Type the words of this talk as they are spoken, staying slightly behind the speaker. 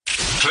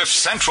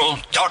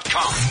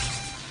CliffCentral.com.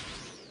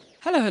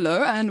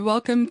 Hello, and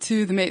welcome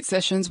to the Mate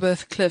Sessions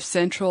with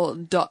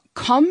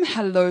CliffCentral.com.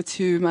 Hello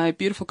to my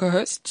beautiful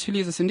co-host,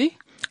 Tulisa Cindy.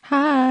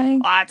 Hi.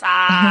 What's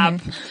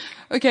up?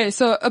 Okay,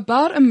 so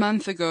about a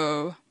month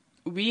ago,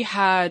 we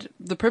had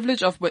the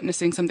privilege of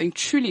witnessing something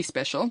truly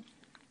special.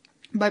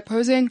 By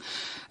posing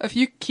a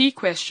few key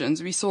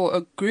questions, we saw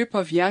a group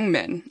of young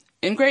men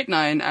in grade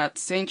 9 at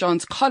St.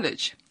 John's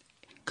College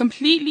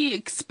completely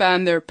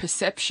expand their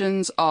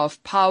perceptions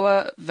of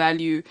power,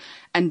 value,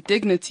 and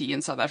dignity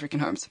in South African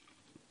homes.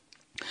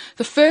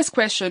 The first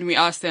question we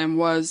asked them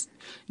was,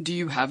 do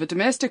you have a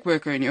domestic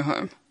worker in your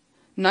home?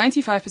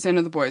 95%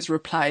 of the boys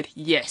replied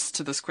yes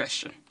to this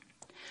question.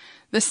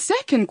 The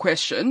second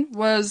question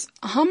was,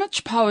 how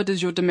much power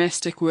does your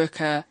domestic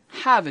worker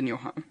have in your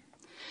home?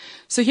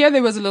 So here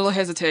there was a little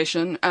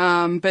hesitation,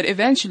 but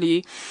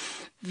eventually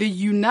the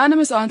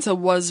unanimous answer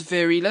was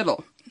very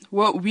little.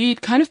 What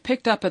we'd kind of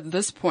picked up at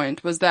this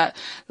point was that,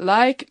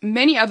 like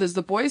many others,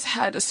 the boys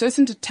had a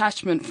certain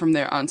detachment from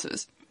their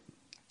answers,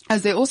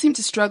 as they all seemed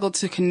to struggle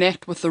to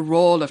connect with the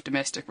role of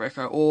domestic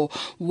worker or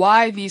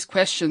why these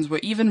questions were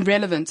even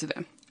relevant to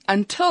them.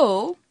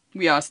 Until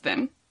we asked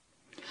them,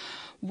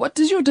 what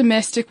does your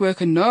domestic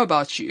worker know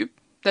about you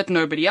that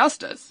nobody else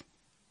does?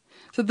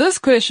 So this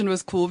question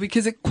was cool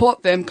because it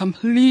caught them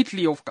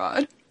completely off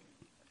guard.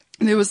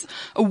 There was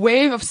a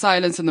wave of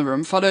silence in the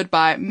room, followed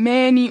by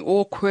many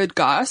awkward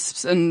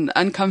gasps and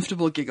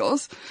uncomfortable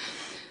giggles.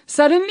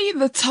 Suddenly,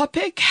 the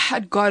topic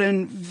had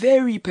gotten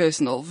very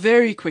personal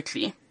very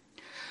quickly.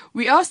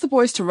 We asked the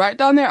boys to write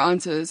down their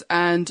answers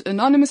and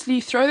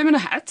anonymously throw them in a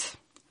hat.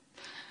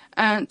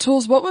 And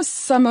Tools, what were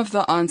some of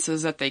the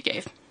answers that they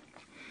gave?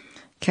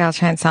 Okay, I'll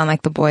try and sound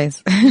like the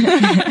boys.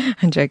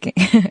 I'm joking.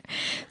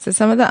 So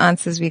some of the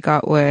answers we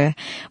got were,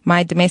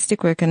 my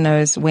domestic worker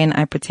knows when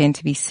I pretend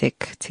to be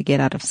sick to get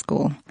out of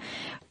school.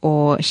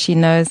 Or, she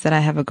knows that I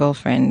have a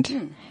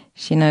girlfriend.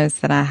 She knows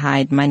that I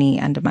hide money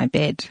under my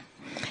bed.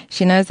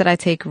 She knows that I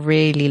take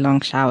really long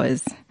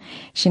showers.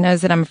 She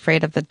knows that I'm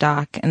afraid of the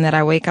dark and that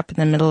I wake up in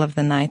the middle of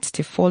the night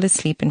to fall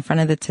asleep in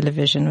front of the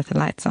television with the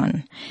lights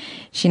on.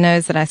 She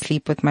knows that I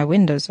sleep with my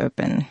windows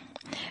open.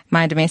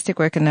 My domestic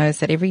worker knows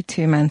that every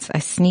 2 months I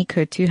sneak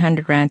her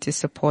 200 rand to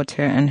support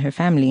her and her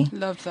family.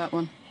 Loved that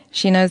one.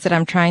 She knows that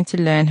I'm trying to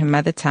learn her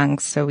mother tongue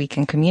so we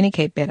can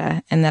communicate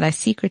better, and that I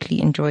secretly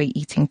enjoy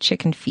eating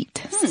chicken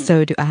feet.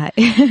 So do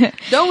I.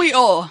 Don't we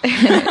all?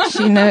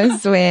 She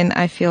knows when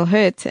I feel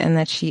hurt and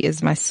that she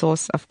is my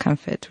source of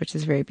comfort, which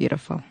is very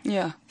beautiful.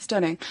 Yeah,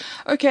 stunning.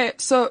 Okay,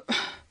 so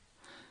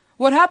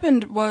what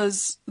happened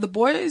was the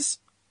boys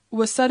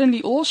were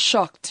suddenly all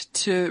shocked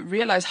to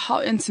realize how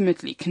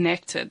intimately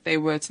connected they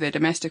were to their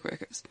domestic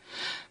workers.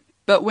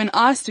 But when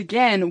asked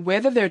again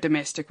whether their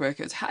domestic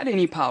workers had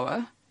any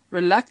power,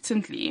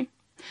 reluctantly,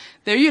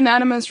 their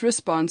unanimous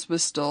response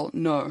was still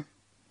no,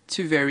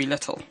 to very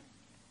little.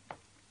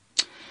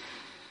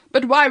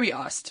 But why, we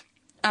asked?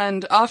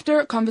 And after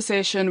a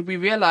conversation, we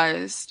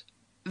realized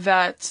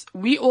that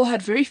we all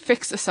had very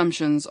fixed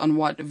assumptions on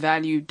what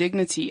value,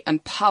 dignity,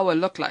 and power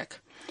look like.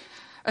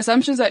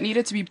 Assumptions that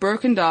needed to be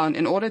broken down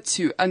in order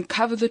to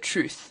uncover the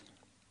truth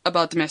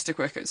about domestic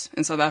workers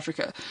in South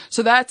Africa.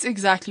 So that's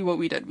exactly what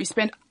we did. We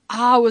spent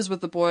hours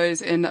with the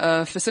boys in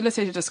a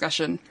facilitated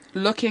discussion,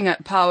 looking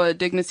at power,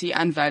 dignity,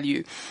 and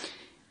value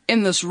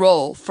in this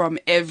role from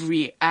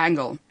every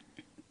angle.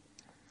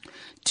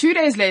 2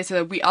 days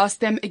later, we asked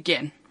them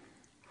again,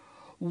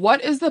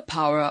 what is the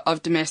power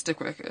of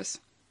domestic workers?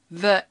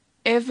 The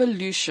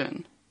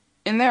evolution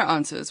in their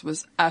answers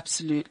was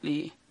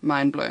absolutely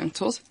mind-blowing.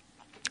 Tools?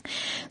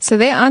 So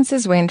their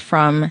answers went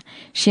from,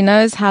 she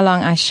knows how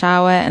long I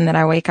shower and that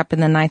I wake up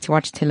in the night to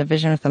watch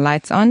television with the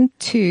lights on,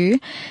 to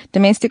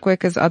domestic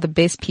workers are the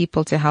best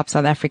people to help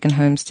South African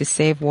homes to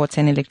save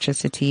water and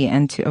electricity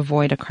and to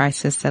avoid a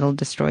crisis that'll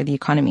destroy the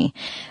economy.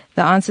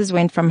 The answers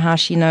went from how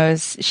she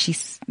knows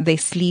they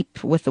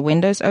sleep with the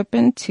windows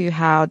open to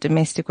how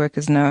domestic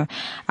workers know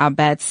our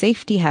bad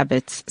safety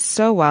habits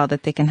so well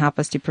that they can help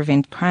us to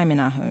prevent crime in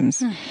our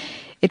homes.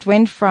 It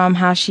went from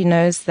how she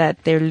knows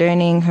that they're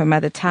learning her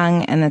mother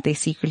tongue and that they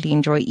secretly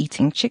enjoy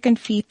eating chicken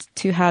feet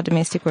to how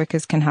domestic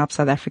workers can help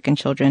South African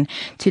children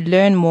to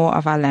learn more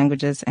of our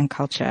languages and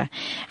culture.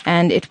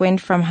 And it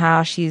went from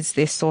how she's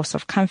their source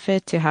of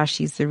comfort to how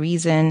she's the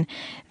reason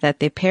that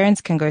their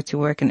parents can go to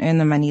work and earn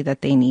the money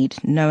that they need,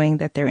 knowing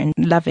that they're in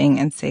loving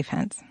and safe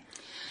hands.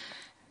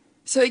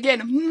 So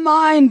again,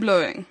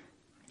 mind-blowing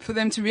for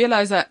them to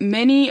realize that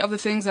many of the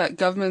things that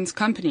governments,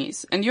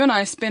 companies, and you and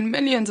I spend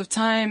millions of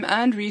time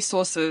and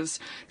resources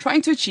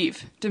trying to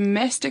achieve,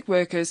 domestic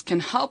workers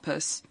can help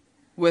us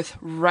with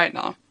right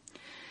now.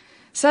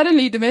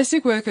 Suddenly,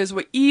 domestic workers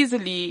were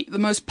easily the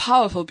most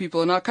powerful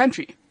people in our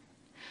country.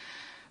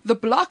 The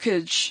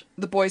blockage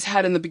the boys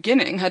had in the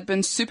beginning had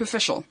been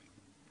superficial.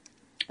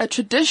 A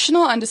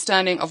traditional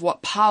understanding of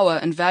what power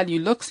and value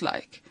looks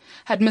like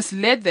had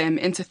misled them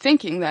into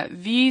thinking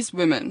that these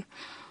women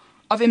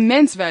of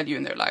immense value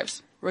in their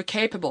lives were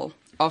capable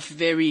of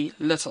very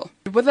little.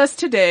 With us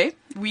today,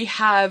 we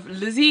have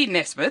Lizzie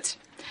Nesbitt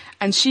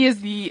And she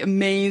is the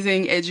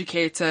amazing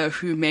educator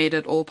who made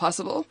it all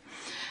possible.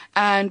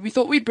 And we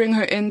thought we'd bring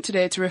her in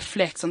today to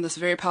reflect on this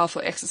very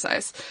powerful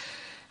exercise.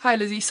 Hi,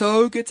 Lizzie.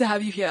 So good to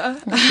have you here.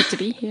 Good to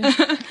be here.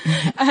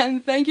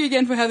 And thank you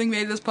again for having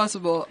made this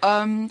possible.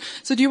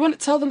 So do you want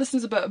to tell the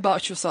listeners a bit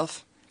about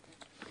yourself?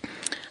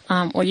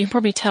 Well, you can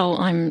probably tell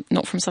I'm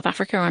not from South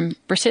Africa. I'm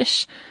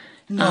British.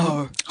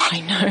 No. I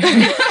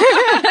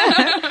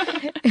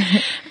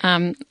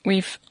know.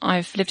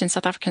 I've lived in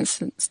South Africa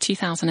since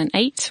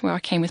 2008, where I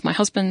came with my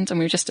husband, and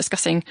we were just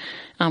discussing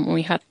when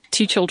we had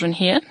 2 children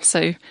here.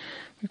 So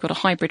we've got a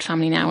hybrid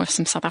family now of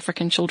some South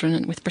African children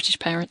and with British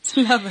parents.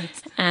 Love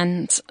it.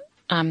 And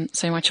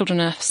so my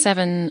children are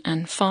 7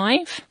 and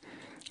 5.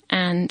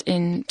 And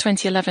in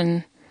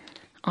 2011,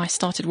 I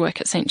started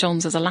work at St.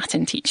 John's as a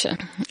Latin teacher.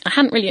 I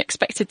hadn't really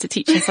expected to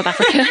teach in South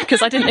Africa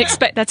because I didn't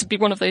expect there to be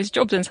one of those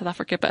jobs in South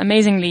Africa, but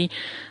amazingly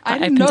I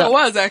didn't know it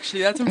was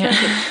actually. That's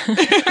impressive.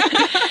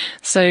 Yeah.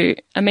 So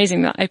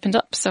amazing that opened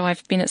up. So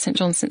I've been at St.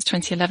 John's since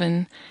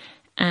 2011,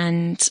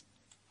 and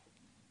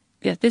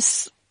yeah,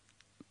 this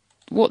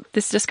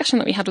discussion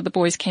that we had with the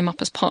boys came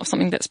up as part of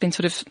something that's been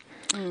sort of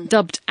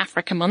dubbed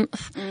Africa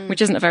Month,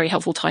 which isn't a very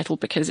helpful title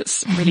because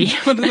it's really...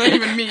 What does that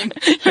even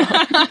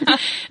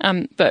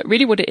mean? But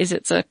really what it is,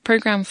 it's a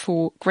program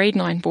for grade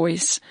 9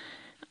 boys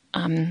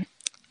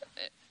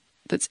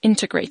that's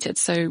integrated.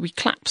 So we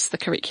collapse the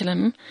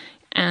curriculum,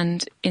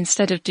 and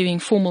instead of doing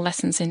formal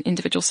lessons in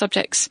individual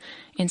subjects,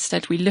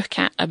 instead we look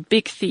at a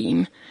big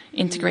theme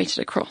integrated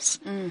across.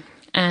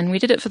 And we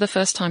did it for the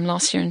first time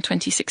last year in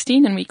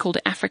 2016, and we called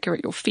it Africa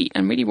at Your Feet.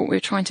 And really what we're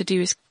trying to do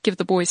is give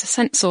the boys a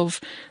sense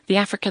of the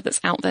Africa that's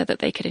out there that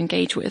they could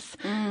engage with.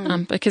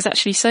 Because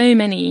actually so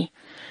many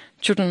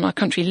children in our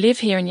country live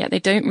here, and yet they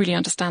don't really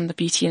understand the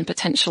beauty and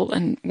potential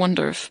and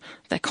wonder of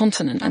their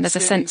continent. And there's a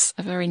sense,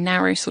 a very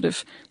narrow sort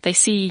of, they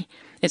see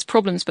its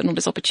problems but not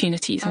its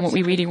opportunities. And what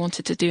we really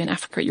wanted to do in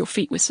Africa at Your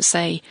Feet was to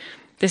say,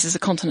 this is a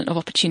continent of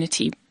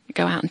opportunity.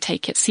 Go out and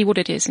take it, see what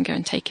it is and go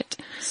and take it.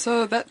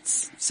 So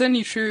that's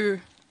certainly true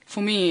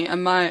for me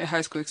and my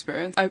high school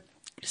experience. I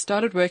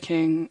started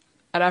working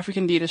at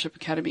African Leadership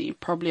Academy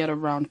probably at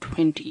around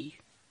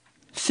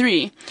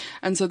 23.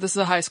 And so this is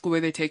a high school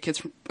where they take kids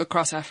from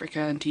across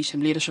Africa and teach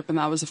them leadership. And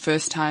that was the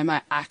first time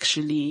I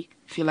actually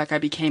feel like I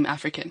became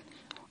African,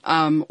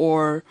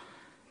 or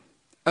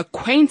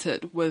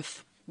acquainted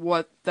with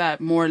what that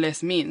more or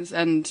less means.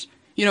 And,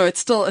 you know, it's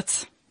still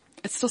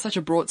such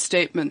a broad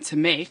statement to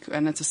make,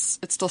 and it's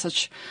still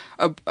such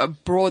a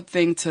broad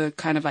thing to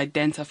kind of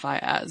identify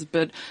as.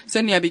 But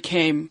certainly I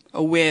became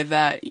aware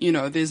that, you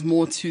know, there's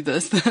more to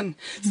this than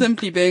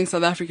simply being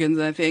South Africans.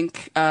 And I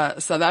think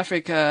South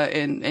Africa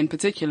in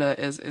particular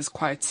is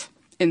quite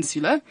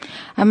insular.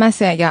 I must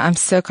say, yeah, I'm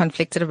so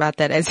conflicted about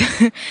that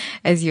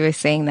as you were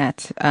saying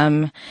that.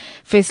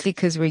 Firstly,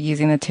 because we're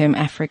using the term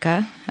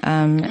Africa,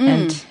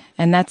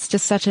 and that's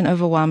just such an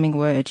overwhelming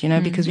word, you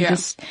know, because we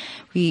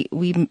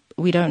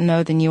don't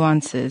know the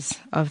nuances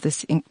of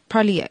this.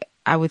 Probably,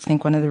 I would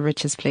think, one of the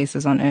richest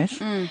places on earth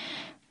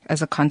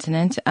as a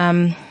continent.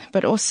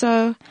 But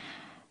also,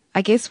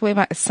 I guess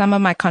where some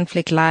of my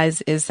conflict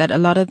lies is that a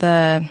lot of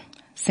the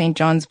St.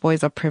 John's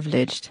boys are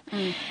privileged.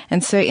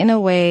 And so in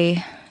a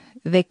way,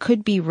 they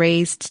could be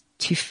raised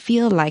to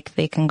feel like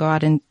they can go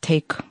out and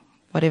take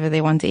whatever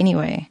they want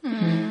anyway.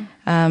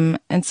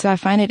 And so I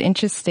find it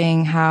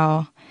interesting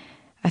how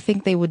I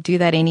think they would do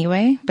that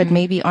anyway, but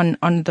maybe on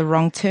the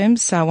wrong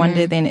terms. So I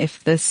wonder then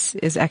if this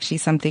is actually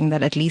something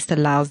that at least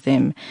allows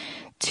them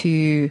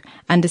to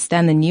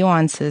understand the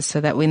nuances so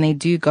that when they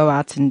do go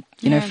out and,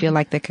 you know, feel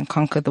like they can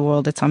conquer the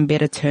world, it's on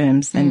better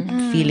terms than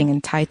feeling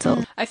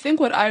entitled. I think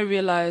what I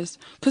realized,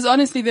 because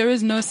honestly, there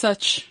is no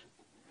such,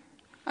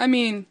 I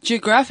mean,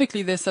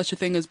 geographically, there's such a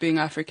thing as being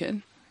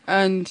African.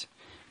 And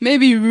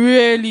maybe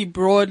really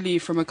broadly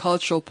from a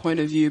cultural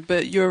point of view,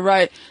 but you're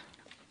right.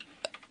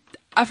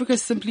 Africa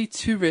is simply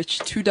too rich,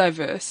 too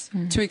diverse,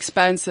 too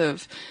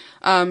expansive,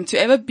 to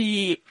ever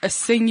be a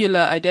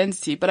singular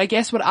identity. But I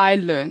guess what I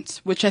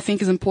learned, which I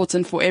think is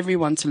important for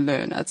everyone to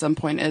learn at some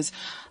point, is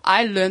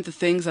I learned the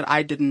things that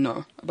I didn't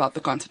know about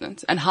the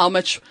continent and how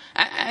much,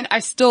 and I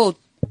still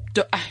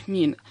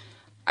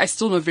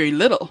know very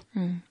little.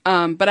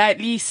 But I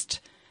at least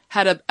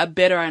had a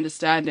better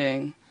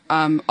understanding,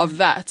 of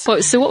that.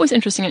 Well, so what was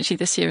interesting actually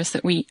this year is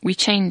that we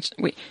changed,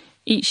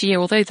 each year,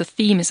 although the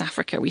theme is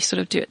Africa, we sort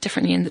of do it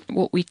differently. And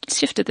what we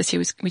shifted this year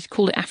was we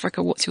called it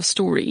Africa, What's Your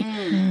Story?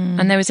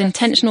 And there was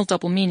intentional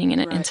double meaning in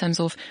it, in terms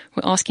of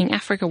we're asking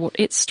Africa what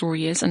its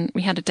story is. And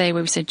we had a day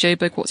where we said,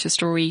 Joburg, what's your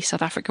story?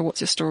 South Africa,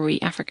 what's your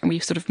story? Africa. And we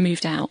sort of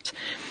moved out.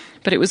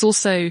 But it was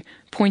also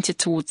pointed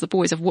towards the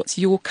boys of what's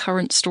your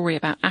current story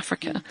about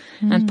Africa.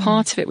 And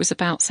part of it was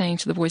about saying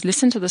to the boys,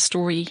 listen to the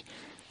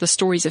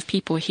stories of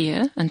people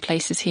here and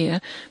places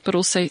here, but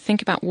also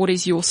think about what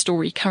is your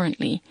story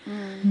currently.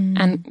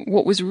 And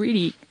what was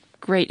really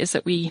great is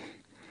that we,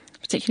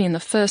 particularly in the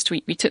first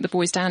week, we took the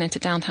boys down into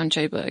downtown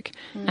Joburg,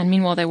 and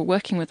meanwhile they were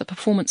working with a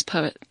performance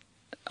poet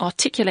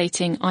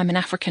articulating I'm an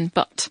African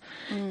but,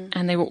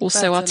 and they were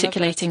also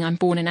articulating I'm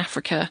born in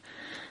Africa,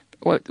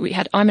 we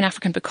had I'm an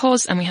African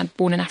because, and we had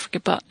born in Africa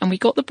but, and we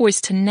got the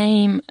boys to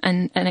name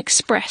and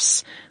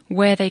express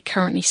where they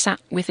currently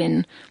sat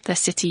within their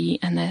city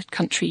and their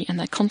country and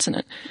their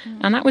continent.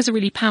 And that was a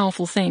really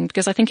powerful thing,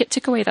 because I think it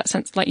took away that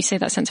sense, like you say,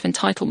 that sense of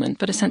entitlement,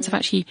 but a sense of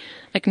actually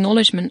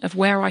acknowledgement of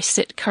where I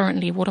sit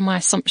currently, what are my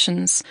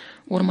assumptions,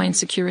 what are my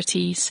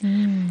insecurities,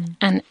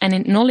 and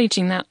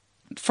acknowledging that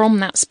from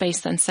that space,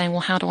 then saying, well,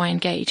 how do I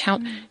engage?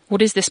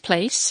 What is this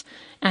place?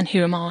 And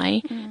who am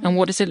I? And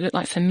what does it look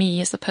like for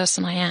me as the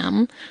person I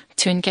am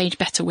to engage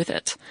better with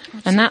it?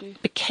 Absolutely. And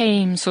that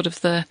became sort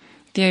of the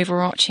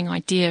overarching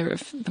idea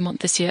of the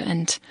month this year.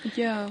 And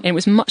it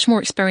was much more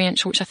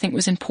experiential, which I think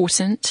was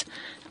important.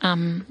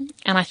 And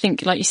I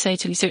think, like you say,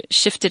 Tilly, so it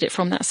shifted it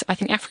from that. I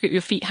think Africa at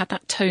Your Feet had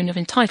that tone of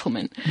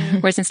entitlement,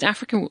 whereas instead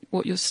Africa,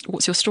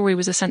 what's your story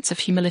was a sense of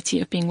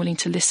humility, of being willing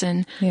to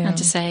listen and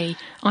to say,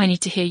 I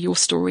need to hear your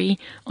story,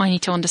 I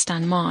need to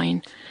understand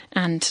mine,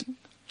 and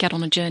get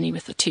on a journey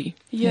with the two.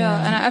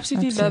 Yeah, and I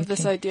absolutely love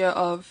this idea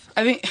of,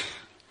 I think,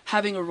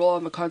 having a role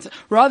on the continent,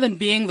 rather than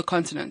being the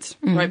continent,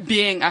 right?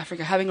 Being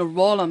Africa, having a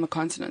role on the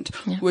continent,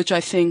 which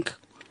I think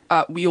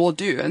we all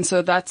do. And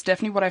so that's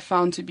definitely what I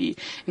found to be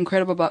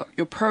incredible about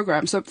your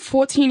program. So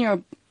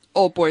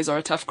 14-year-old boys are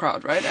a tough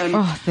crowd, right? And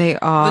they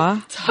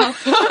are.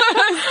 Tough.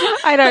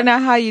 I don't know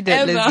how you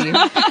did, Lizzie.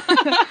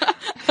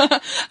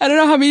 I don't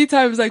know how many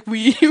times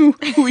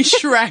we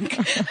shrank.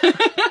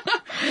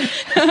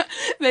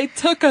 They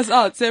took us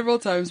out several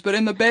times, but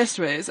in the best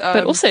ways.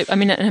 But also, I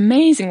mean, an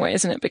amazing way,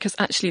 isn't it? Because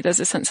actually there's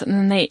a sense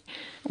that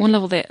one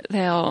level they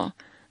are,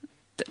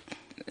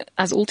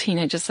 as all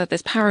teenagers said,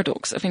 there's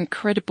paradox of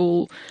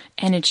incredible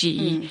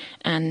energy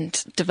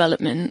and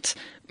development,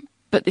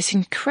 but this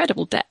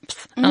incredible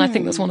depth. And I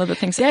think that's one of the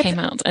things that came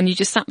out. And you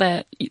just sat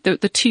there,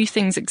 the two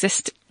things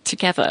exist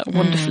together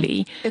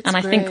wonderfully. And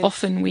I think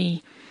often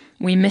we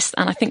missed,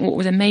 and I think what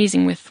was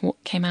amazing with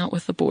what came out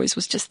with the boys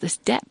was just this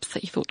depth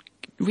that you thought,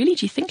 really,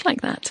 do you think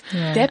like that?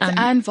 Yeah. Depth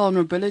and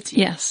vulnerability.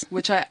 Yes.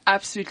 Which I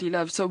absolutely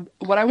love. So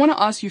what I want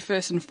to ask you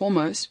first and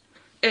foremost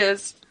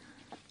is,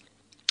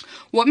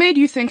 what made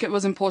you think it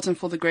was important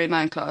for the grade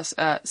 9 class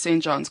at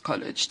St. John's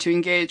College to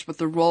engage with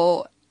the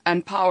role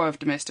and power of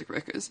domestic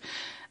workers?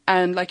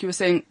 And like you were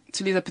saying,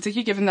 Talisa,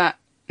 particularly given that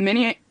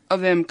many of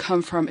them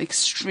come from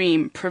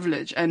extreme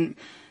privilege and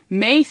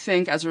may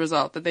think as a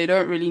result that they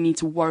don't really need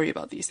to worry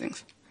about these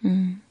things.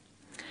 I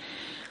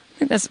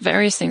think there's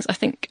various things. I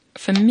think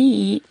for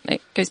me,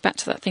 it goes back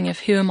to that thing of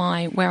who am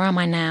I, where am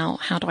I now,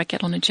 how do I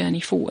get on a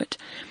journey forward?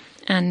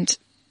 And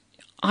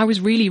I was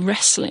really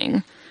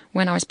wrestling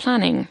when I was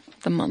planning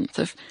the month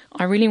of,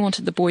 I really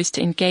wanted the boys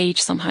to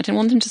engage somehow. I didn't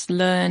want them to just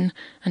learn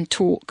and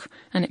talk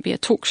and it be a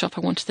talk shop.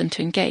 I wanted them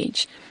to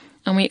engage.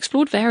 And we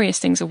explored various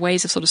things of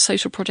ways of sort of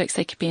social projects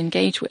they could be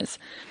engaged with.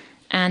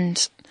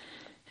 And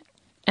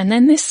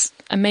then this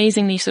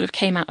amazingly sort of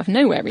came out of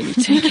nowhere, really,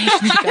 to engage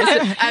with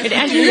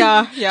you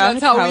guys.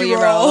 That's how we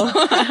roll.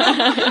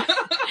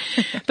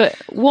 But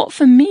what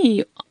for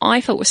me, I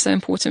felt was so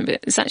important, but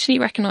it's actually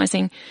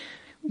recognizing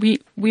we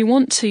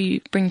want to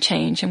bring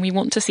change and we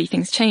want to see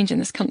things change in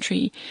this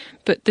country,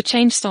 but the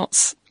change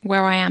starts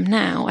where I am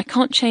now. I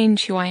can't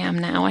change who I am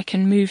now. I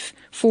can move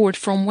forward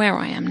from where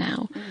I am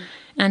now.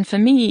 And for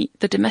me,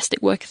 the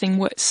domestic worker thing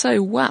worked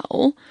so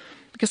well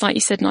because, like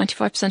you said,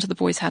 95% of the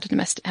boys have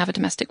a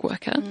domestic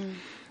worker.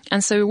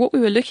 And so what we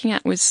were looking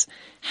at was,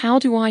 how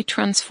do I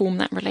transform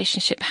that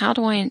relationship? How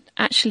do I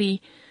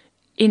actually,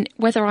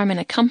 whether I'm in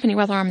a company,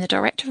 whether I'm the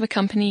director of a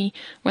company,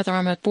 whether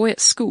I'm a boy at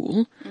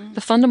school,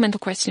 the fundamental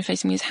question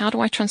facing me is, how do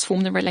I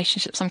transform the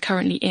relationships I'm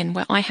currently in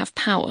where I have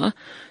power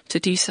to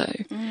do so?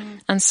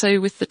 And so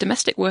with the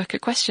domestic worker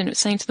question,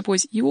 it's saying to the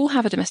boys, you all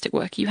have a domestic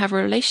worker, you have a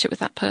relationship with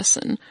that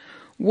person.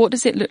 What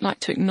does it look like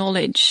to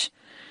acknowledge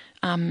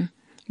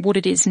what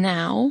it is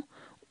now?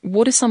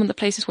 What are some of the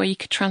places where you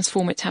could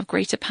transform it to have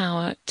greater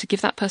power, to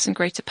give that person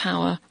greater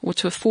power, or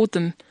to afford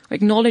them,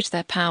 acknowledge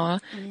their power,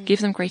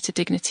 give them greater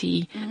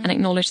dignity, and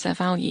acknowledge their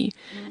value?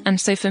 And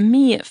so for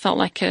me, it felt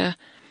like in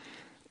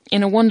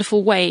a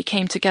wonderful way, it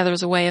came together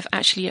as a way of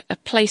actually a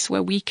place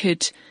where we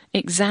could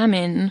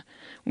examine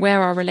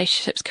where our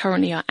relationships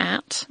currently are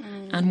at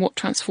and what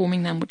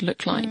transforming them would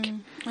look like.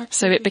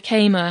 So it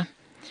became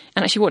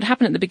and actually what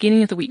happened at the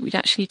beginning of the week, we'd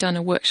actually done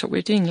a workshop. We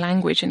were doing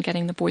language and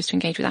getting the boys to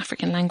engage with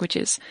African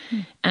languages.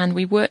 And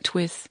we worked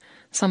with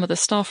some of the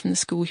staff from the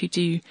school who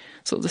do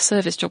sort of the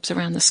service jobs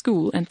around the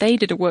school. And they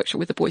did a workshop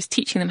with the boys,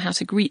 teaching them how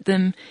to greet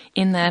them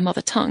in their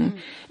mother tongue.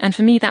 And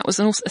for me, that was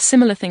also a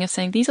similar thing of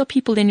saying, these are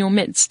people in your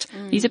midst.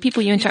 These are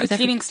people you interact with.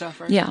 Cleaning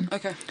stuff, right? Yeah.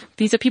 Okay.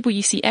 These are people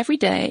you see every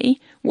day.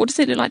 What does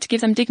it look like to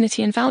give them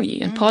dignity and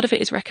value? And part of it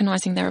is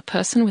recognizing they're a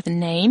person with a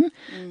name.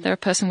 They're a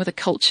person with a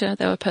culture.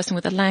 They're a person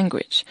with a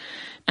language.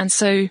 And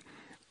so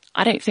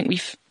I don't think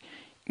we've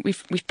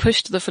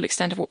pushed to the full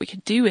extent of what we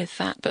could do with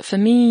that. But for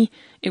me,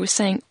 it was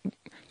saying,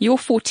 you're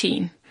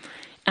 14.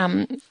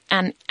 And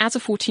as a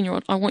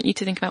 14-year-old, I want you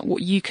to think about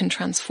what you can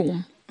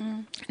transform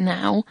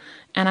now.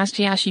 And as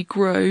you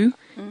grow,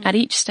 at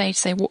each stage,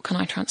 say, what can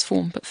I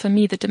transform? But for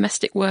me, the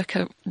domestic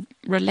worker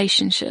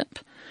relationship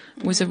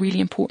was a really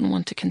important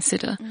one to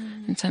consider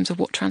in terms of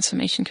what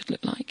transformation could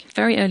look like.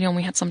 Very early on,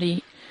 we had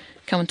somebody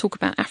come and talk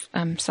about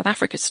South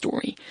Africa's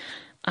story.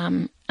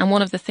 And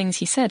one of the things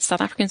he said,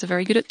 South Africans are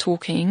very good at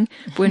talking,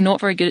 but we're not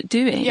very good at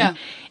doing.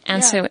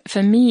 So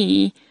for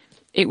me,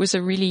 I was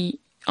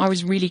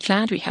really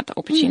glad we had that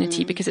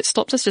opportunity because it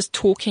stopped us just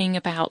talking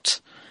about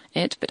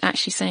it, but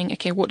actually saying,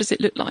 okay, what does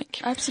it look like?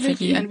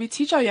 Absolutely. And we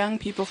teach our young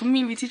people,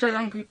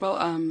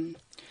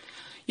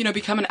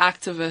 become an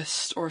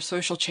activist or a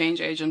social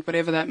change agent,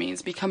 whatever that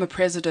means. Become a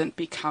president,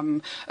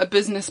 become a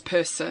business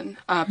person,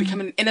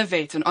 become an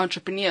innovator, an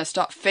entrepreneur,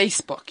 start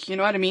Facebook. You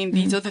know what I mean?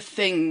 These are the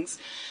things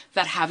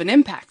that have an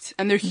impact,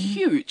 and they're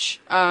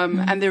huge.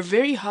 And they're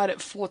very hard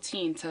at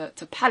 14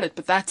 to palate,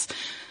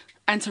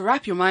 and to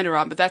wrap your mind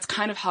around, but that's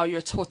kind of how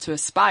you're taught to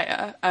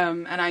aspire.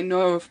 And I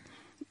know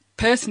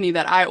personally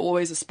that I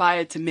always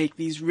aspired to make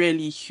these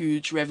really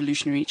huge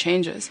revolutionary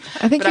changes.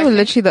 I think you were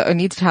literally the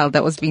only child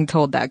that was being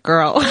told that,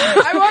 girl.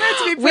 I wanted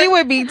to be we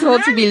were being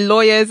told to be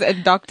lawyers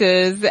and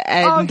doctors,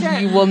 and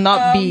you will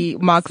not be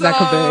Mark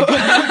Zuckerberg.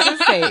 I'm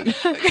just saying.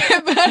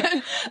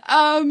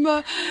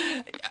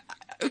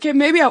 Okay,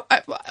 maybe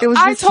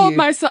I told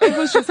myself it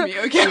was just me.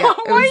 Okay,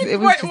 why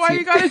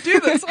you gotta do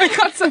this? Why you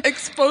gotta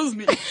expose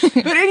me?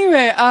 But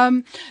anyway,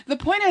 the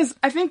point is,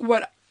 I think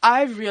what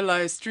I've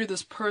realized through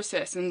this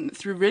process and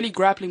through really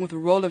grappling with the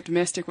role of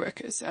domestic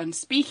workers and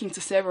speaking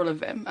to several of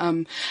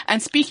them,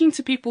 and speaking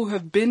to people who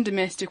have been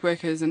domestic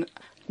workers and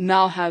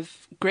now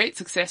have great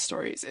success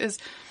stories, is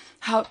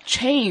how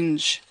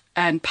change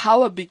and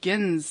power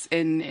begins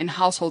in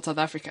household South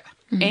Africa.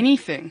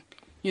 Anything.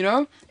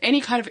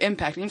 Any kind of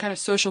impact, any kind of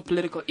social,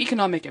 political,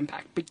 economic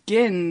impact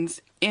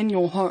begins in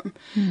your home.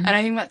 And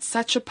I think that's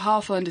such a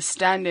powerful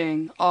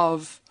understanding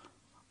of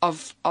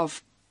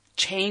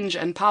change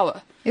and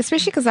power.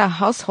 Especially because our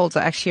households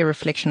are actually a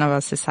reflection of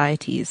our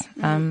societies.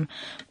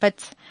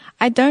 But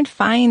I don't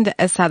find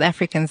as South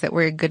Africans that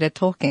we're good at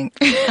talking.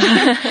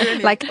 Really?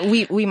 Like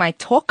we might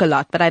talk a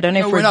lot, but I don't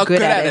know if we're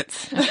good at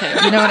it.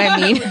 Okay. You know what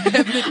I mean?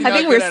 I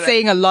think we're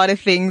saying a lot of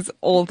things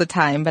all the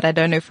time, but I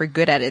don't know if we're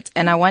good at it.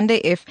 And I wonder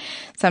if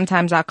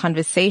sometimes our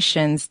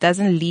conversations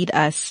doesn't lead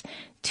us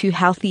to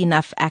healthy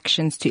enough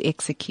actions to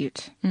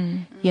execute.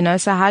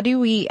 So how do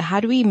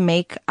we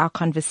make our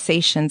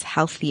conversations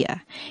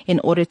healthier in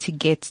order to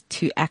get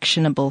to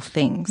actionable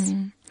things?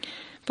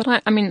 But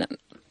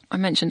I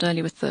mentioned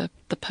earlier with the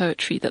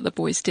poetry that the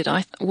boys did.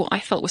 What I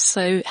felt was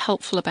so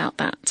helpful about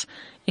that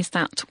is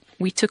that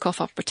we took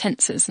off our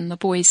pretenses and the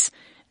boys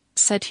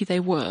said who they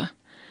were.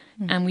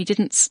 And we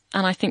didn't,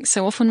 and I think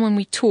so often when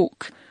we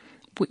talk,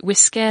 we're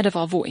scared of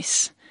our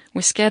voice.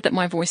 We're scared that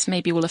my voice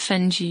maybe will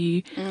offend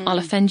you. I'll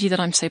offend you that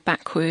I'm so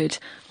backward.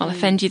 I'll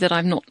offend you that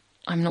I'm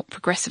not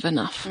progressive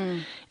enough.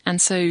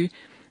 And so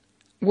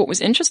what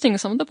was interesting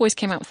is some of the boys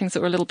came out with things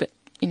that were a little bit,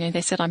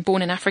 they said, I'm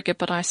born in Africa,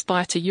 but I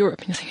aspire to Europe.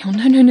 And you're thinking,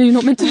 oh, no, you're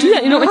not meant to do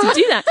that. You're not meant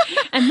to do that.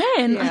 And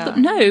then I thought,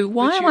 no,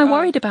 why am I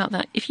worried about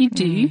that? If you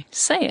do,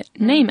 say it,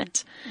 name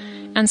it.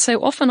 And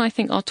so often I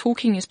think our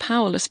talking is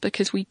powerless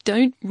because we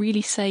don't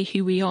really say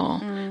who we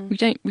are. We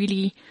don't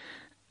really.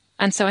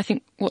 And so I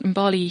think what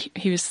Mbali,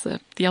 who is the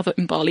other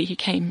Mbali who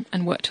came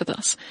and worked with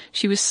us,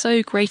 she was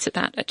so great at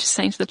that, at just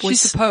saying to the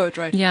boys. She's a poet,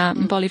 right? Yeah,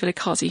 Mbali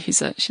Vilakazi,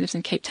 she lives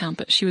in Cape Town,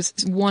 but she was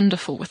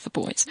wonderful with the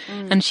boys.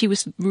 And she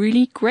was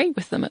really great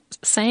with them at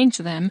saying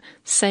to them,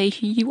 say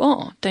who you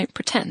are, don't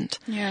pretend.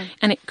 Yeah.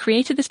 And it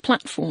created this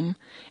platform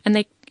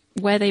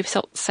where they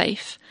felt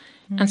safe.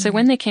 And so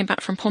when they came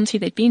back from Ponty,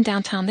 they'd been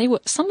downtown,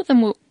 some of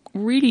them were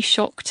really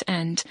shocked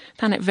and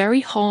found it very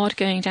hard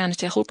going down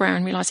to Hillbrow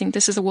and realizing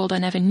this is a world I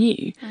never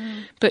knew.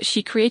 But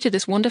she created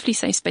this wonderfully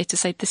safe space to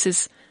say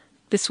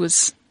this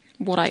was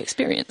what I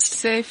experienced.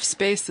 Safe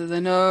spaces. I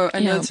know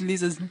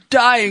Lisa's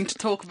dying to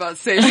talk about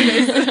safe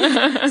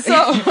spaces. So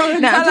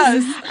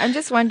I'm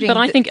just wondering. But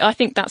I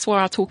think that's why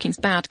our talking's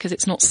bad, because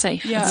it's not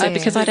safe. Yeah, so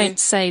because I don't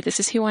say this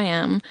is who I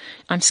am,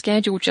 I'm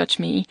scared you'll judge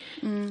me.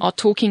 Our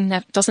talking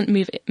doesn't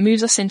move. It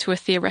moves us into a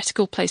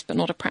theoretical place, but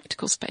not a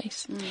practical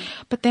space.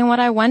 But then what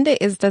I wonder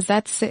is, does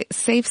that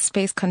safe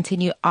space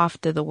continue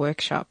after the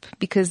workshop?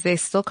 Because they're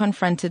still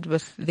confronted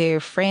with their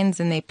friends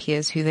and their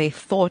peers who they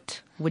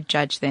thought would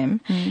judge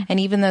them. And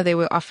even though they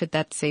were offered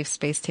that safe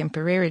space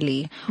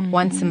temporarily,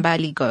 once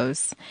Mbali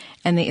goes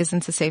and there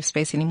isn't a safe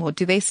space anymore,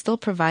 do they still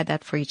provide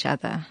that for each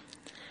other?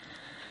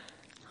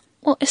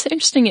 Well, it's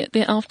interesting.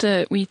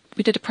 After we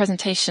did a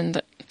presentation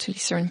that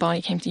Tulisa and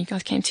Mbali you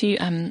guys came to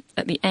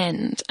at the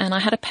end, and I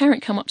had a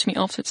parent come up to me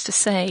afterwards to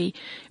say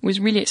it was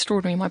really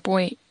extraordinary. My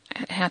boy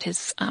had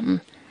his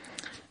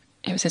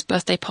it was his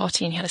birthday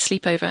party and he had a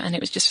sleepover, and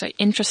it was just very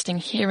interesting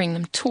hearing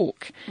them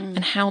talk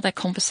and how their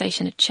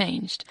conversation had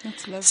changed.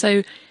 That's lovely.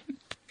 So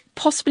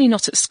possibly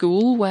not at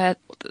school, where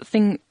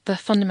the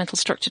fundamental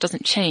structure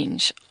doesn't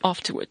change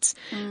afterwards,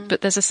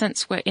 but there's a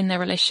sense where in their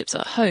relationships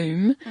at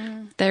home,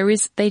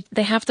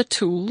 they have the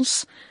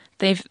tools,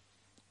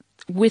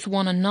 with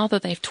one another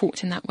they've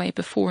talked in that way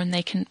before, and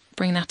they can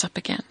bring that up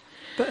again.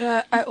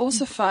 But I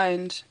also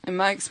find, in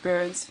my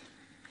experience,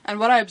 And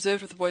what I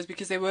observed with the boys,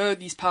 because there were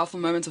these powerful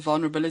moments of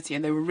vulnerability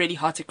and they were really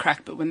hard to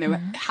crack, but when they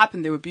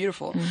happened, they were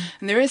beautiful.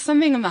 And there is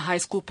something in the high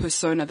school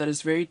persona that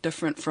is very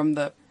different from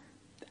the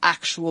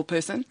actual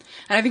person.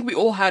 And I think we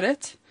all had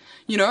it,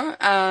 you know,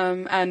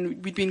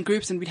 and we'd be in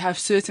groups and we'd have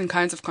certain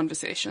kinds of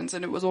conversations,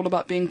 and it was all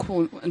about being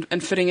cool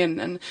and fitting in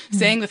and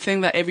saying the thing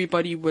that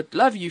everybody would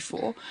love you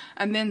for.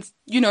 And then,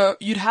 you know,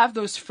 you'd have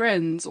those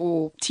friends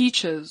or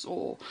teachers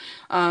or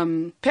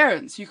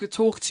parents you could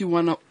talk to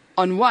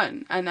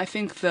one-on-one. And I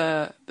think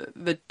the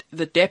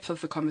depth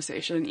of the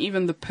conversation and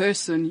even the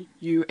person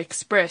you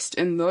expressed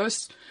in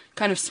those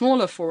kind of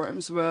smaller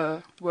forums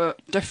were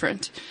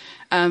different.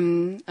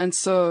 And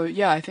so,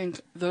 yeah, I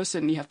think those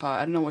certainly have power.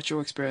 I don't know what your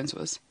experience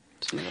was.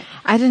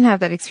 I didn't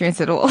have that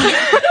experience at all.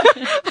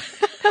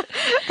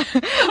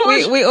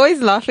 we always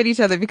laugh at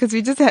each other because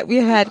we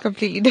had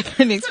completely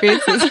different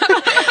experiences.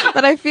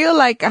 But I feel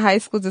like high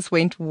school just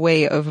went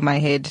way over my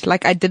head.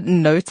 Like I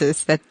didn't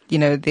notice that, you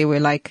know, there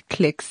were like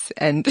cliques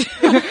and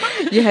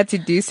you had to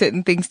do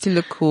certain things to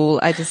look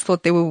cool. I just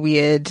thought they were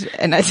weird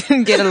and I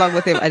didn't get along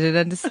with them. I didn't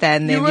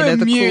understand them. You were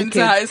the immune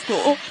cool to kids. high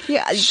school.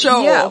 Yeah,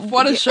 show off.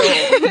 What a show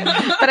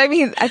off. But I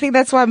mean, I think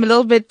that's why I'm a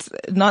little bit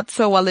not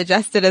so well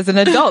adjusted as an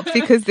adult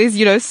because there's,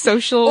 you know,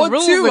 social or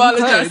rules too and well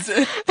codes.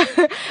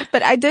 adjusted.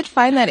 But I did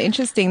find that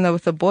interesting though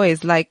with the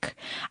boys. Like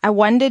I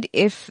wondered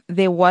if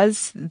there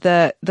was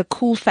the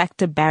cool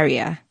factor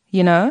barrier,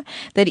 you know,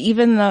 that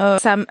even though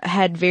some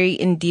had very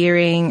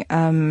endearing,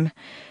 an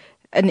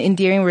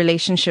endearing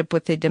relationship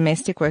with their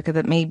domestic worker,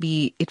 that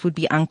maybe it would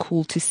be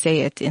uncool to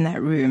say it in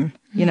that room,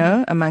 you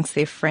know, amongst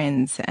their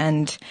friends.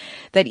 And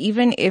that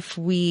even if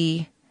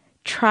we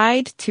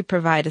tried to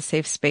provide a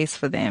safe space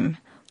for them,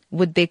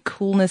 would their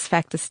coolness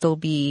factor still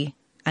be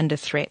under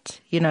threat,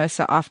 you know,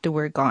 so after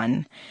we're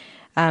gone.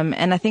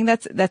 And I think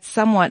that's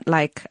somewhat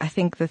like, I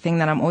think the thing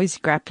that I'm always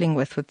grappling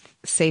with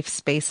safe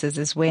spaces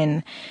is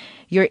when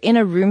you're in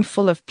a room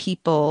full of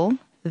people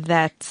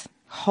that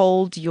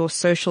hold your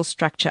social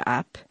structure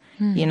up,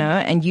 you know,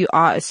 and you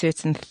are a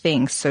certain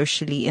thing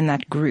socially in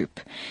that group.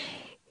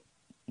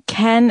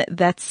 Can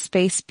that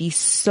space be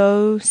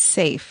so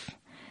safe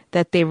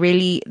that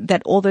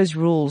that all those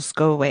rules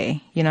go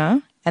away, you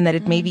know? And that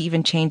it maybe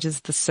even changes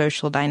the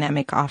social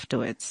dynamic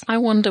afterwards. I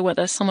wonder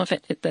whether some of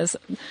it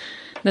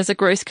there's a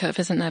growth curve,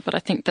 isn't there? But I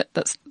think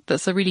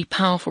that's a really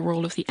powerful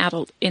role of the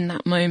adult in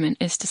that moment,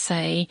 is to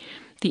say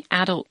the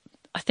adult.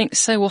 I think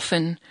so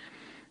often,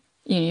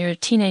 you know, you're a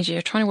teenager,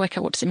 you're trying to work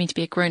out what does it mean to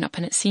be a grown up,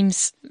 and it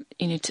seems,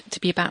 you know, to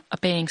be about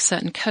obeying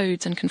certain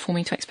codes and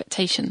conforming to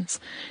expectations.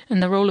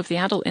 And the role of the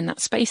adult in that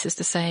space is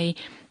to say,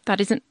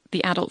 that isn't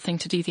the adult thing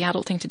to do. The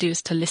adult thing to do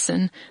is to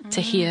listen,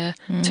 to hear,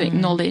 to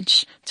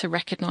acknowledge, to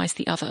recognize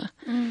the other.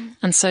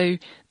 And so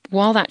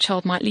while that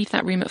child might leave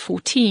that room at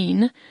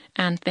 14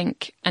 and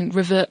think and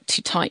revert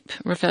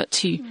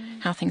to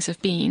how things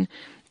have been,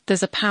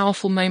 there's a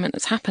powerful moment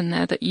that's happened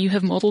there that you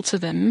have modeled to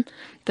them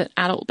that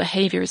adult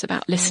behavior is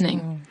about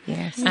listening.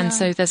 Yes. And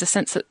so there's a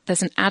sense that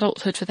there's an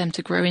adulthood for them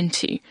to grow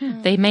into.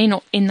 They may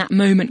not in that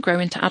moment grow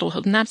into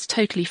adulthood, and that's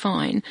totally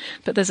fine,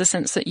 but there's a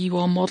sense that you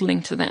are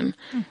modeling to them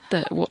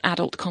what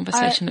adult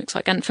conversation looks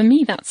like. And for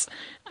me,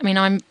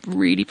 I'm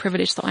really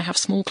privileged that I have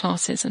small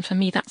classes, and for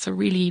me that's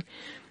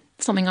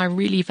something I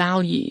really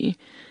value,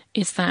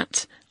 is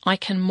that I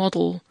can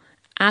model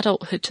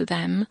adulthood to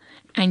them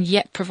and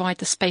yet provide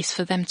the space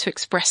for them to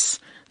express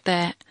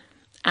their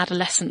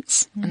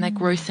adolescence and their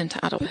growth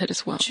into adulthood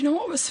as well. Do you know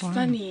what was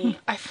funny?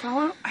 I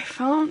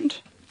found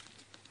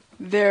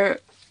their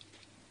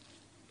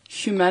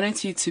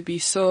humanity to be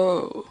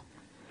so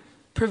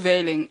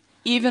prevailing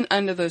even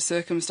under those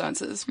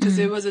circumstances, because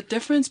there was a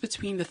difference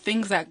between the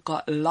things that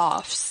got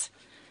laughs,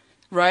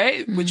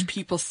 right, which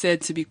people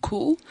said to be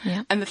cool,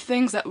 and the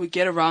things that would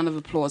get a round of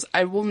applause.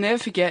 I will never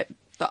forget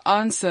the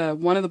answer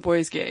one of the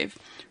boys gave,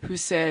 who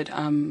said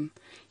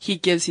he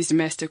gives his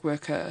domestic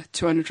worker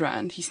 200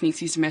 rand. He sneaks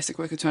his domestic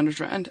worker 200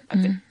 rand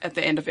at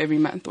the end of every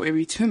month or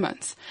every 2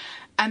 months.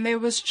 And there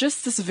was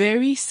just this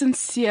very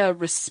sincere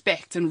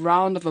respect and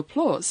round of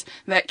applause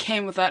that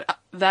came with that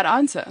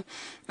answer.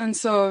 And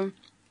so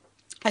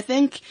I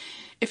think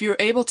if you're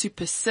able to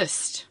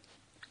persist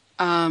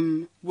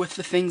with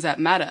the things that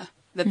matter,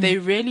 that they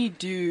really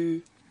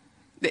do,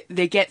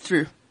 they get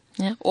through.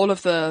 Yeah. All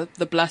of the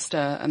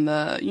bluster and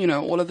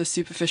all of the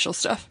superficial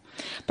stuff.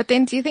 But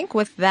then do you think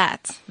with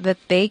that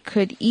they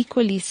could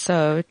equally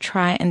so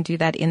try and do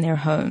that in their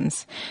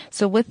homes?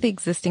 So with the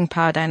existing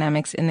power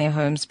dynamics in their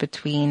homes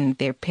between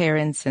their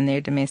parents and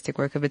their domestic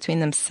worker,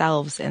 between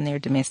themselves and their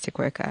domestic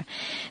worker,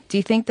 do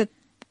you think that,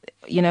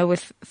 you know,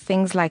 with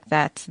things like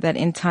that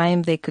in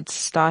time they could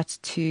start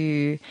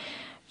to,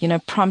 you know,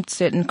 prompt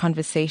certain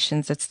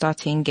conversations that start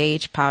to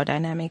engage power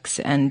dynamics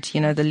and,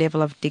 you know, the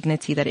level of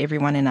dignity that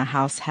everyone in a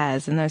house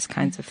has and those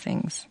kinds of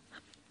things?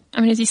 I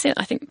mean, as you said,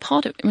 I think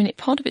part of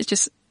it is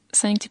just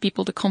saying to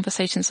people the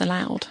conversation's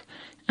allowed.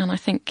 And I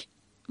think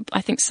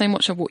so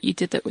much of what you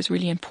did that was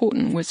really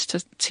important was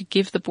to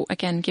give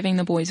giving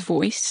the boys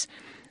voice,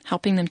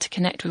 helping them to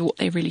connect with what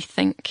they really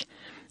think,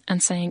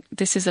 and saying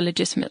this is a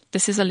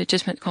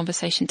legitimate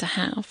conversation to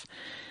have.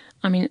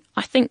 I mean,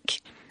 I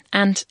think,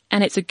 and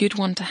it's a good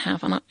one to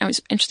have. And it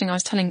was interesting. I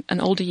was telling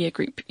an older year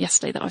group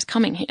yesterday that I was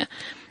coming here,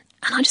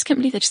 and I just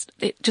couldn't believe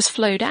it just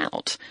flowed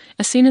out.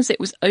 As soon as it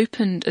was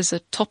opened as a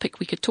topic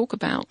we could talk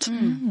about,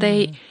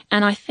 and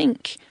I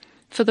think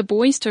for the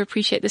boys to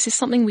appreciate this is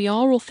something we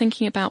are all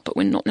thinking about, but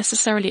we're not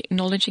necessarily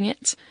acknowledging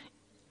it.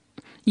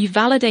 You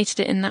validated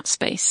it in that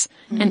space,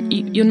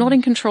 and you're not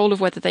in control of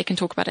whether they can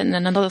talk about it in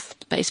another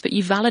space, but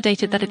you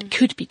validated that it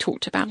could be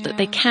talked about, that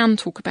they can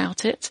talk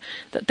about it,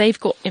 that they've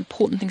got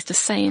important things to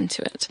say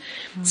into it.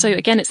 So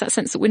again, it's that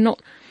sense that we're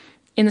not,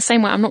 in the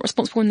same way, I'm not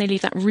responsible when they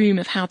leave that room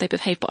of how they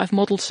behave, but I've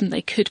modelled them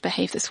they could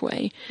behave this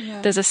way.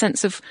 Yeah. There's a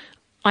sense of,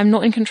 I'm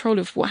not in control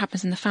of what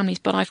happens in the families,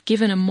 but I've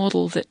given a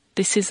model that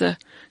this is a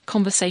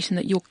conversation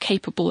that you're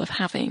capable of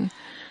having.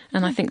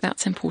 And I think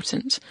that's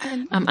important.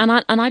 And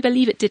I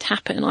believe it did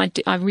happen. I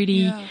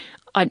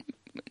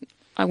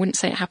wouldn't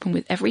say it happened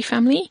with every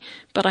family,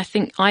 but I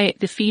think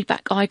the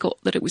feedback I got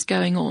that it was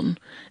going on,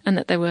 and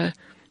that there were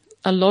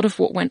a lot of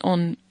what went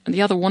on. And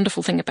the other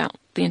wonderful thing about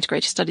the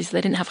integrated studies is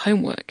they didn't have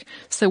homework.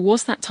 So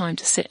was that time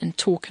to sit and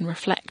talk and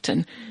reflect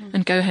and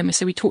go home. And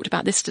so we talked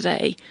about this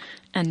today.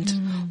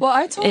 And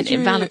well, it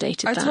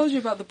validated that. I told you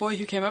about the boy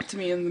who came up to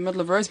me in the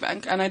middle of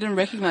Rosebank, and I didn't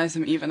recognize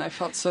him even. I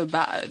felt so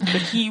bad.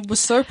 But he was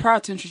so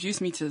proud to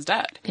introduce me to his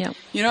dad. Yeah.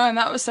 You know, and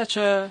that was such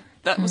an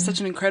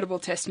incredible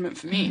testament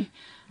for me.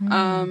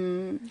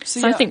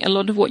 So I think a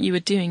lot of what you were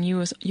doing,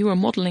 you were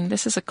modelling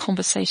this as a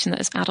conversation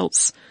that as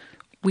adults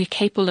we're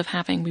capable of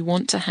having, we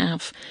want to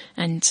have,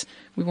 and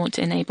we want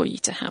to enable you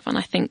to have. And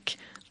I think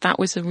that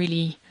was a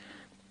really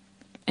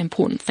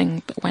important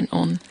thing that went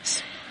on.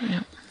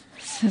 Yeah.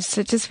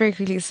 So just very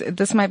quickly,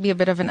 this might be a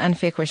bit of an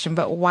unfair question,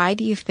 but why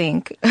do you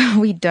think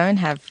we don't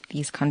have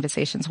these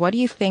conversations? What do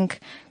you think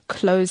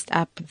closed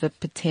up the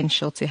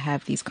potential to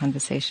have these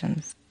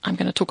conversations? I'm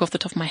going to talk off the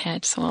top of my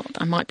head, so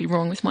I might be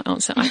wrong with my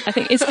answer. I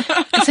think it's...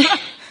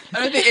 I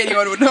don't think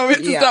anyone would know it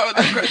to start with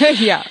that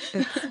question. Yeah.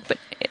 But,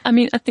 I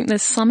mean, I think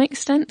there's some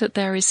extent that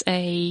there is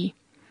we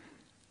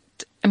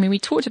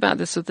talked about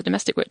this with the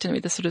domestic work, didn't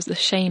we? The sort of the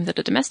shame that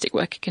a domestic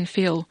worker can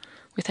feel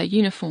with her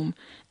uniform.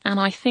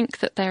 And I think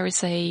that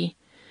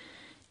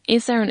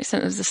is there an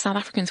extent as the South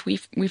Africans,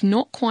 we've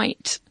not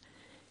quite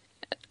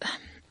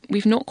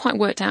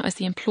worked out as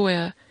the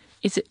employer,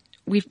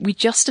 we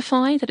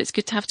justify that it's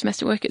good to have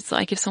domestic work. It's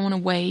like I give someone a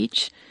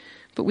wage,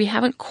 but we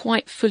haven't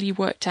quite fully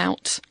worked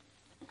out,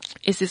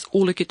 is this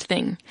all a good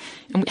thing?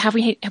 And have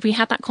we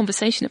had that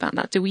conversation about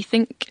that? Do we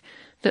think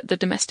that the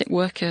domestic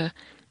worker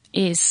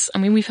is,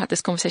 we've had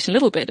this conversation a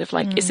little bit of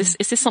like, is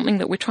this something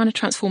that we're trying to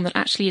transform that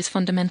actually is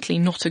fundamentally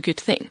not a good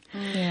thing?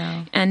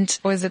 Yeah.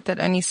 Or is it that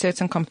only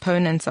certain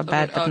components are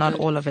bad, but not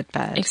all of it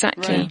bad?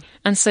 Exactly. Right.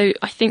 And so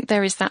I think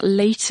there is that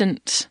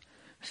latent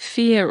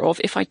fear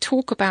of, if I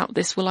talk about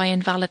this, will I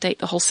invalidate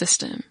the whole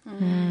system?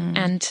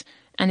 And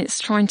it's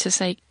trying to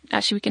say,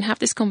 actually, we can have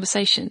this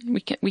conversation.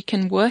 We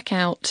can work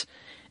out.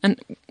 And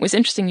it was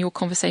interesting, your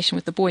conversation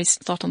with the boys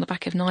started on the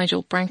back of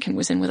Nigel Branken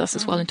was in with us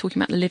as well, and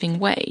talking about the living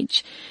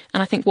wage.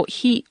 And I think what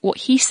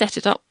he set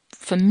it up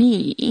for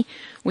me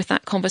with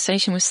that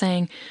conversation was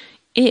saying,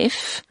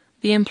 if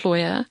the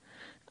employer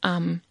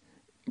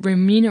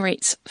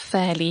remunerates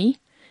fairly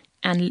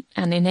and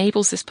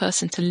enables this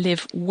person to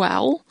live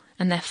well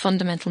and their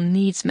fundamental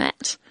needs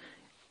met,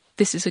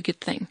 this is a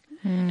good thing.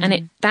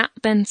 And that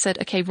then said,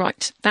 okay,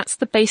 right, that's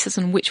the basis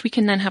on which we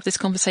can then have this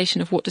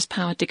conversation of what does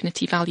power,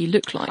 dignity, value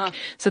look like.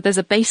 So there's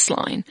a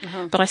baseline,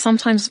 but I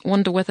sometimes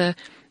wonder whether,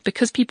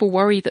 because people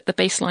worry that the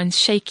baseline's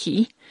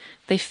shaky,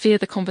 they fear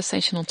the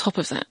conversation on top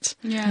of that.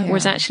 Yeah.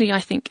 Whereas actually,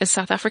 I think as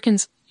South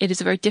Africans, it is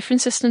a very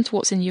different system to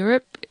what's in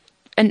Europe.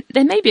 And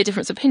there may be a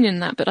difference of opinion in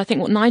that, but I think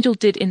what Nigel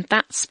did in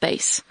that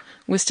space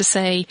was to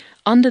say,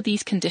 under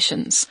these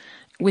conditions,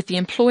 with the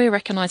employer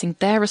recognizing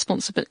their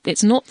responsibility,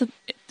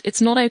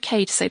 it's not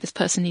okay to say this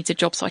person needs a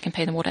job so I can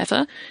pay them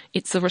whatever.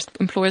 It's the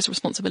employer's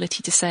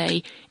responsibility to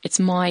say, it's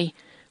my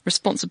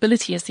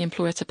responsibility as the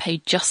employer to pay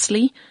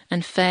justly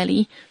and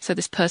fairly so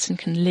this person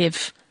can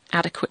live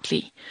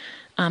adequately.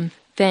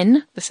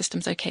 Then the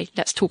system's okay.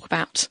 Let's talk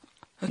about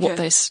what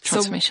those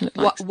transformation look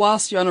like.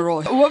 Whilst you're on a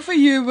roll, what for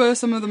you were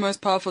some of the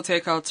most powerful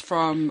takeouts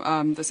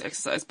from this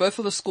exercise, both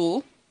for the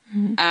school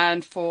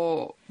and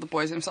for the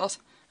boys themselves?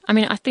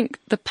 I think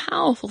the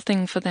powerful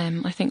thing for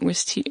them,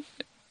 was to...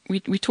 We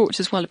talked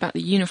as well about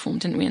the uniform,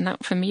 didn't we? And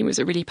that, for me, was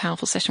a really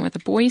powerful session where the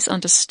boys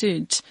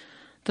understood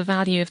the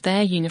value of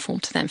their uniform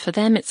to them. For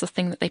them, it's a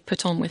thing that they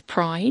put on with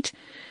pride.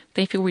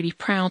 They feel really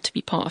proud to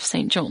be part of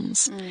St.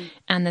 John's.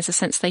 And there's a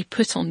sense they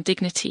put on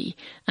dignity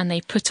and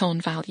they put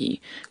on value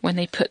when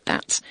they put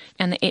that.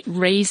 And it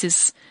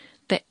raises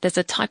that there's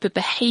a type of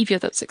behaviour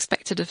that's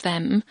expected of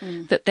them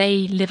that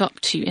they live up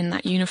to in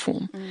that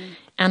uniform.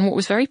 And what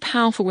was very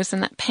powerful was then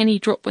that penny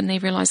drop when they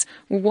realised,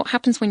 well, what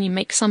happens when you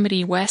make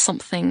somebody wear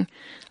something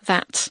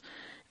that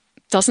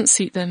doesn't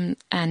suit them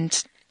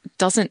and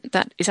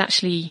that is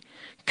actually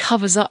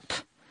covers up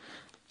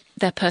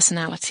their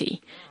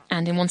personality.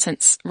 And in one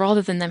sense,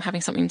 rather than them having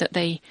something that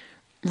they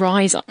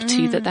rise up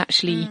to, that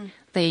actually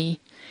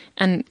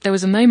And there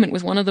was a moment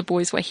with one of the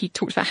boys where he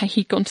talked about how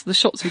he'd gone to the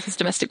shops with his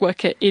domestic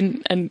worker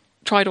in and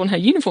tried on her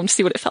uniform to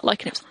see what it felt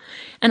like.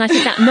 And I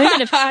think that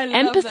moment of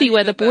empathy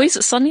where the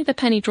boys, suddenly the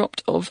penny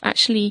dropped of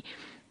actually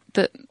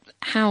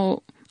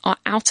how our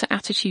outer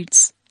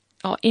attitudes,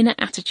 our inner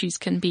attitudes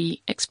can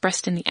be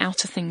expressed in the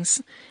outer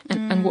things.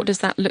 And what does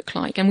that look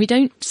like? And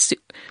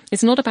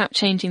it's not about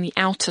changing the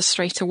outer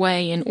straight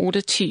away in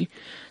order to,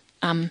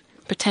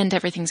 pretend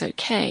everything's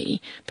okay,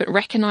 but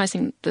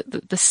recognizing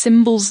that the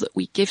symbols that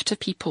we give to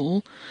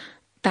people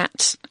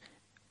that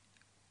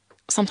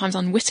sometimes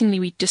unwittingly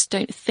we just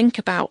don't think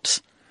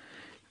about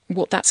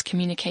what that's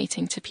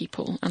communicating to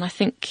people. And I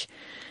think,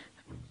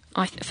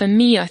 for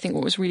me, I think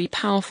what was really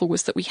powerful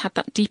was that we had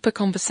that deeper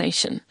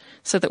conversation,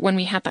 so that when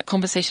we had that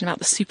conversation about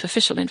the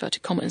superficial,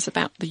 inverted commas,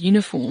 about the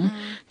uniform,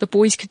 the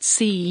boys could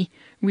see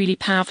really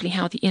powerfully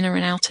how the inner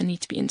and outer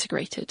need to be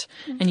integrated.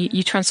 And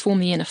you transform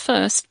the inner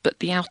first, but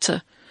the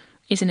outer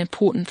is an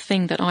important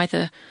thing that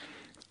either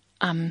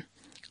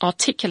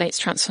articulates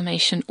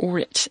transformation or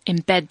it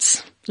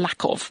embeds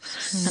lack of.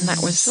 And that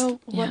was...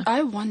 So what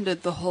I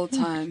wondered the whole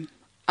time,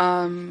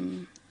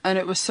 and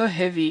it was so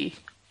heavy,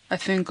 I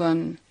think,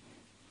 on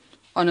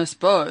us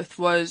both,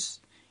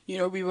 was,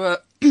 we were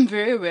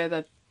very aware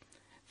that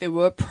there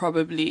were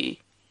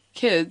probably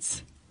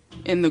kids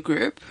in the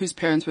group whose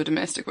parents were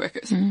domestic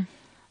workers.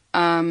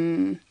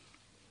 And,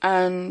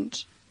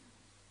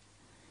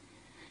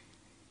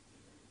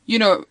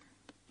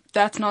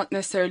 that's not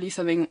necessarily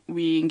something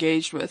we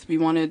engaged with. We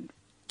wanted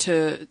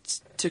to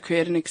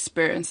create an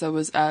experience that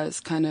was as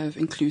kind of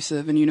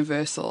inclusive and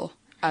universal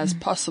as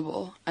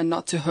possible, and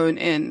not to hone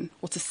in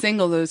or to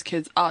single those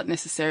kids out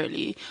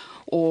necessarily,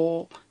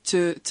 or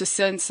to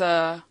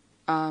censor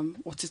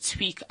or to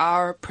tweak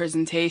our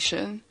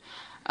presentation,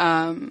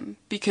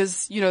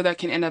 because, that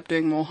can end up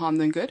doing more harm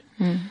than good.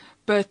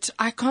 But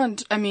I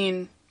don't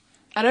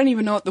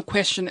even know what the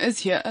question is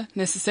here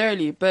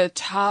necessarily, but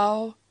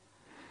how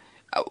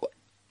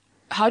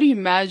do you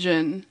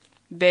imagine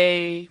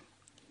they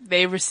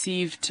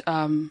received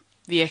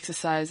the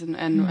exercise,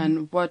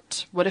 and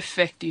what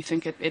effect do you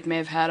think it may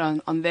have had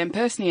on them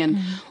personally, and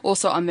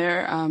also on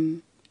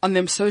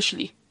them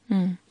socially?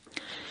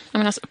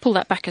 I'll pull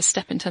that back a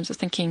step in terms of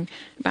thinking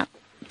about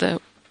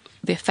the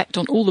effect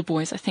on all the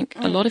boys. I think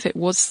a lot of it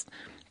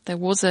there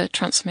was a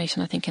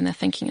transformation, I think, in their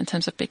thinking in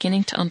terms of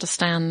beginning to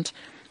understand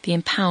the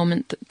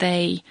empowerment that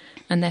they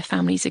and their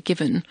families are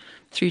given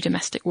through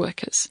domestic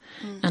workers.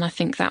 And I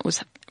think that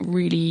was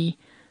really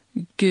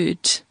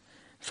good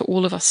for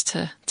all of us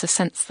to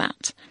sense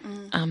that.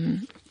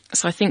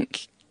 So I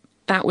think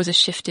that was a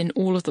shift in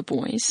all of the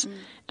boys.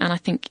 And I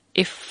think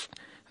if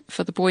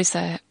for the boys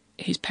there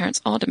whose parents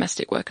are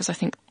domestic workers, I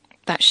think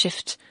that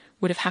shift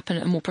would have happened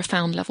at a more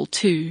profound level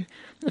too,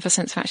 of a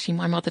sense of actually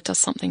my mother does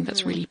something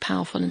that's really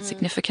powerful and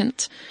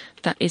significant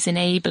that is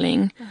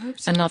enabling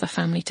another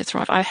family to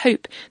thrive. I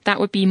hope that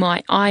would be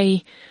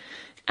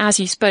as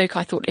you spoke,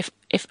 I thought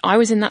if I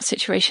was in that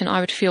situation, I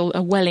would feel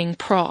a welling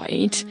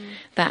pride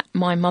that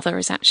my mother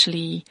is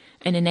actually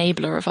an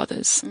enabler of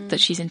others,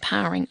 that she's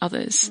empowering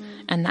others,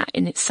 and that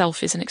in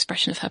itself is an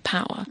expression of her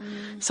power.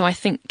 So I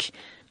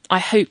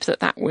hope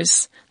that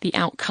was the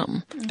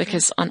outcome,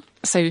 because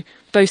so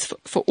both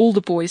for all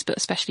the boys, but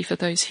especially for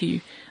those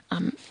who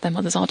their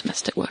mothers are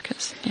domestic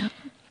workers. Yeah,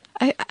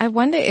 I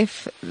wonder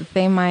if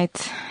they might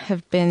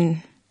have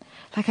been.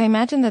 I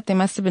imagine that they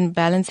must have been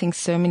balancing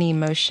so many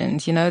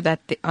emotions, that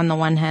on the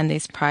one hand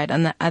there's pride,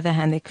 on the other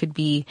hand there could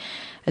be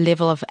a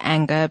level of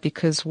anger,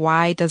 because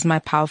why does my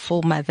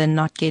powerful mother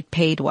not get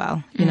paid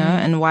well,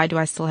 and why do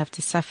I still have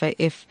to suffer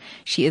if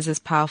she is as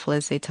powerful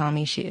as they tell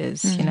me she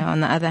is,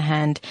 on the other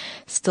hand,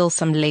 still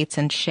some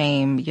latent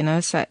shame,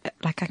 so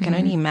I can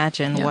only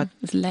imagine what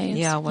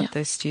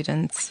those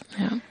students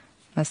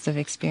must have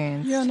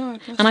experienced. Yeah, no.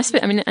 And I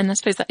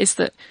suppose that is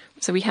that.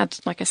 So we had,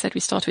 like I said, we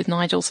started with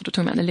Nigel sort of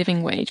talking about the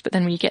living wage, but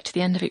then when you get to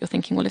the end of it, you're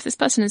thinking, well, if this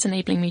person is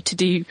enabling me to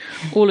do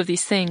all of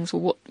these things,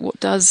 well, what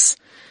does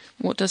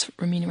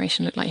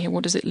remuneration look like here?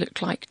 What does it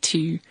look like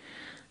to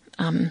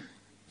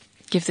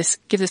give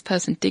this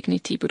person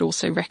dignity, but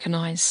also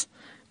recognise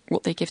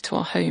what they give to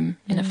our home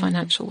in a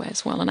financial way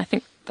as well? And I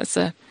think it's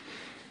a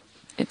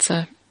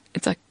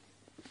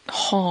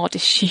hard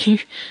issue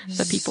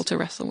for people to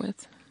wrestle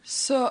with.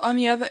 So on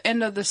the other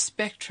end of the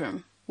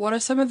spectrum, what are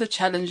some of the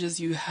challenges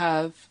you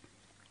have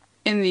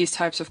in these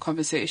types of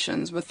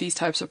conversations, with these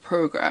types of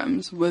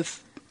programs,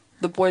 with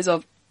the boys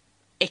of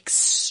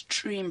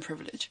extreme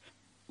privilege?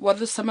 What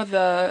are some of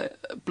the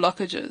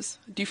blockages?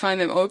 Do you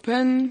find them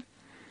open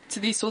to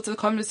these sorts of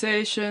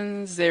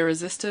conversations? Is there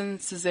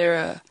resistance? Is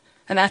there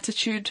an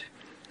attitude?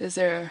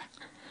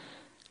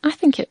 I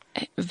think it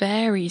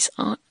varies.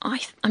 One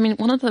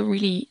of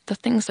the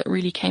things that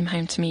really came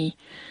home to me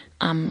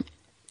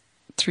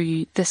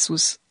through this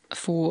was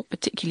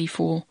particularly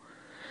for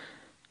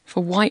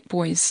white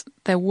boys,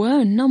 there were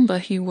a number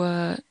who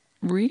were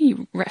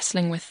really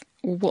wrestling with,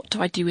 well, what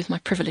do I do with my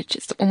privilege?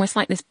 It's almost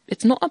like this,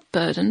 it's not a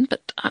burden,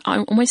 but I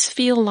almost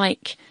feel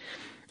like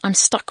I'm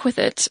stuck with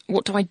it.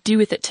 What do I do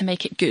with it to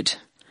make it good?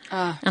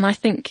 And I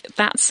think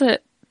that's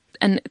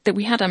and that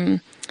we had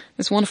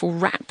this wonderful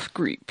rap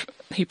group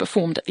who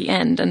performed at the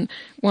end, and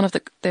one of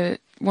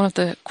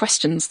the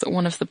questions that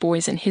one of the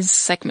boys in his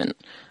segment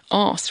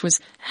asked was,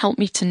 "Help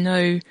me to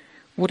know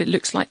what it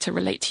looks like to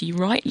relate to you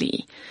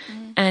rightly."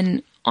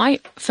 And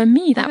for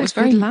me, that was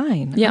very good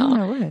line. yeah, Oh,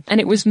 my word. and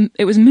it was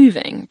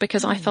moving,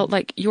 because I felt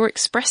like you're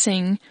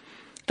expressing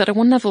that at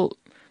one level,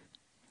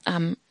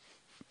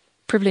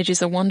 privilege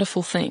is a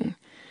wonderful thing,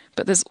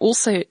 but there's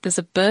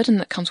a burden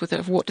that comes with it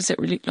of what does it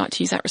really like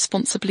to use that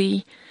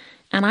responsibly.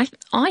 And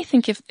I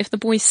think if the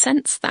boys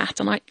sense that,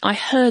 and I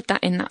heard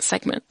that in that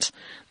segment,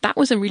 that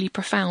was a really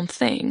profound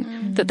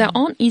thing, that there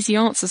aren't easy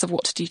answers of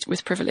what to do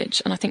with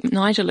privilege. And I think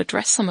Nigel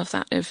addressed some of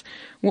that of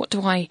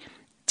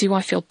do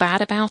I feel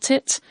bad about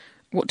it?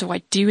 What do I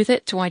do with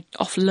it? Do I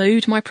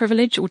offload my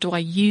privilege, or do I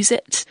use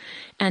it?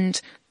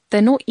 And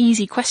they're not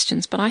easy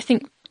questions, but I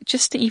think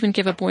just to even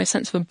give a boy a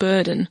sense of a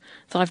burden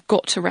that I've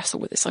got to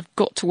wrestle with this, I've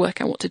got to work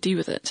out what to do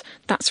with it,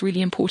 that's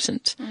really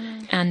important.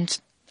 And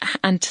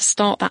to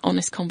start that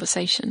honest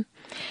conversation.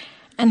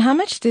 And how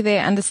much do they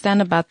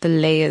understand about the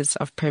layers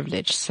of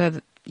privilege?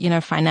 So,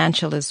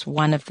 financial is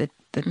one of the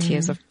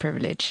tiers of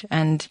privilege.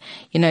 And,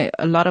 a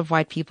lot of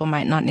white people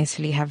might not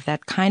necessarily have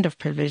that kind of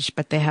privilege,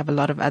 but they have a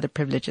lot of other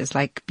privileges,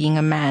 like being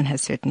a man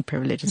has certain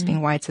privileges,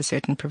 being white has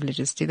certain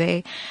privileges. Do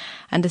they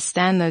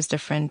understand those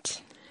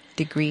different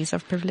degrees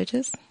of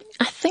privileges?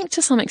 I think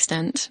to some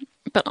extent,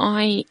 but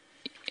I've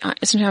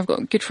got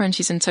a good friend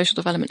who's in social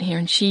development here,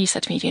 and she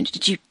said to me,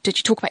 did you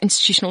talk about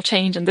institutional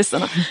change and this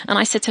and that? And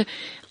I said to her,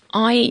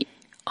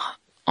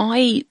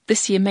 I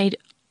this year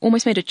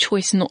almost made a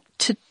choice not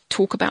to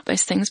talk about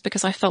those things,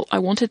 because I felt I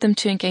wanted them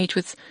to engage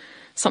with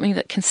something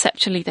that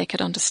conceptually they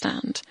could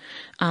understand,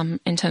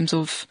 in terms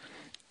of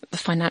the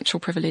financial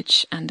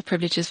privilege and the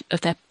privileges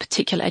of their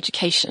particular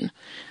education.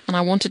 And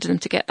I wanted them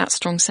to get that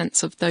strong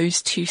sense of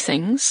those two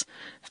things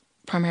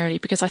primarily,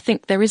 because I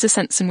think there is a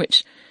sense in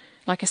which,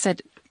 like I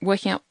said,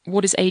 working out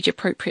what is age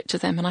appropriate to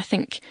them. And I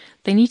think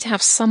they need to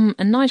have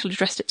and Nigel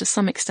addressed it to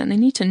some extent, they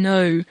need to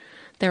know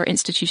there are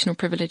institutional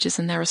privileges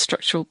and there are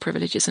structural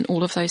privileges and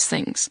all of those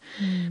things.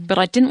 But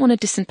I didn't want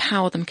to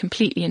disempower them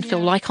completely and feel,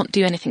 well, I can't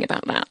do anything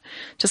about that.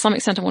 To some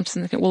extent, I wanted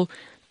them to think, well,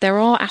 there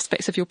are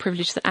aspects of your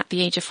privilege that at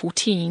the age of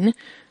 14,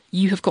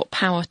 you have got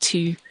power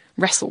to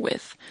wrestle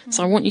with.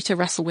 So I want you to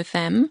wrestle with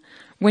them.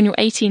 When you're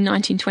 18,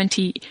 19,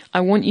 20, I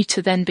want you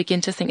to then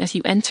begin to think, as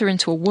you enter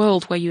into a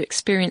world where you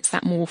experience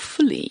that more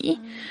fully,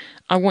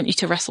 I want you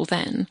to wrestle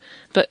then.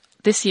 But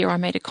this year I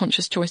made a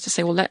conscious choice to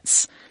say, well,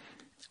 let's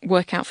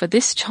work out for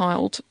this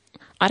child.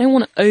 I don't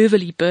want to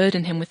overly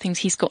burden him with things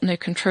he's got no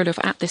control of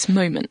at this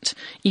moment.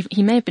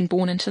 He may have been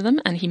born into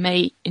them and he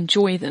may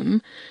enjoy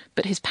them,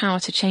 but his power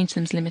to change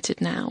them is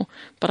limited now.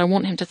 But I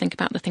want him to think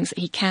about the things that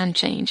he can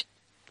change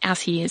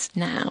as he is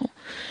now.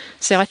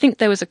 So I think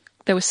there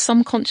was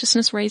some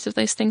consciousness raised of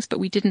those things, but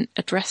we didn't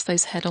address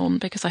those head on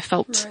because I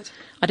felt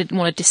I didn't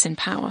want to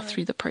disempower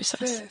through the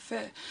process.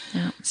 Fair.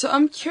 Yeah. So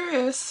I'm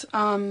curious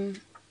about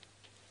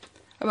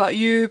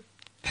you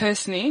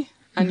personally,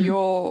 and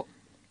you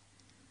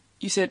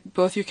said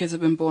both your kids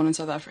have been born in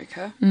South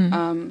Africa.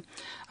 I'm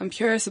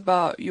curious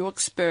about your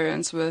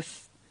experience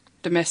with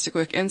domestic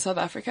work in South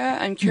Africa.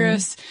 I'm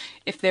curious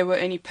if there were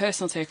any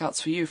personal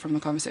takeouts for you from the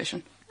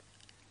conversation.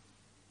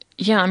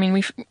 Yeah, I mean,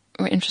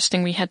 were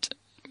interesting. We had,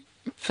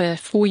 for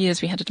 4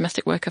 years, we had a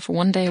domestic worker for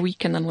 1 day a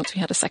week, and then once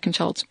we had a second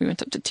child, we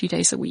went up to 2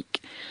 days a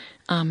week.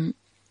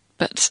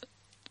 But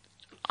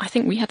I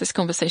think we had this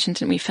conversation,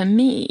 didn't we? For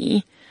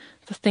me,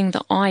 the thing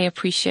that I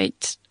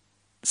appreciate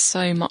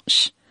so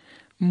much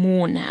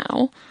more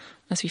now,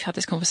 as we've had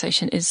this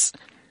conversation, is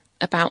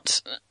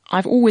about,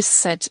 I've always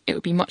said it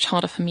would be much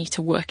harder for me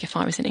to work if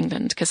I was in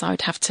England, because I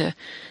would have to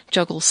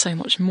juggle so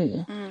much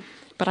more.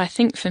 But I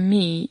think for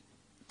me,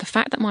 the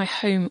fact that my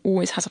home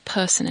always has a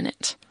person in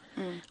it,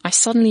 I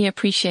suddenly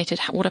appreciated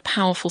what a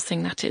powerful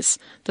thing that is,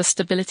 the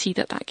stability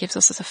that gives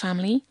us as a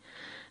family.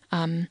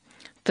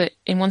 That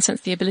in one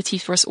sense, the ability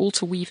for us all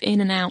to weave in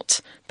and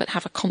out, but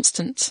have a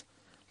constant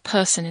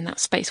person in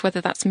that space,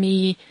 whether that's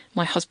me,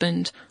 my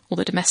husband, or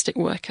the domestic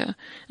worker.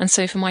 And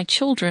so for my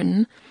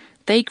children,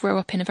 they grow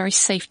up in a very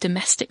safe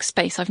domestic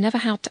space. I've never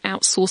had to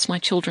outsource my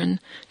children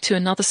to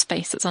another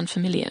space that's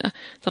unfamiliar,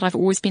 that I've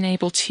always been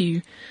able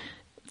to,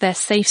 their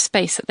safe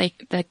space, that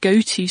their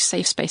go-to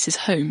safe space is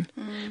home.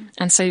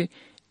 And so,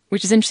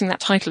 which is interesting, that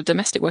title of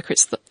domestic worker,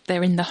 it's that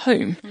they're in the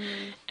home.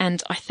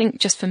 And I think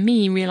just for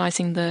me,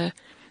 realizing the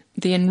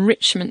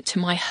enrichment to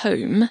my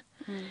home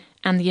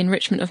and the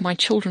enrichment of my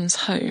children's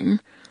home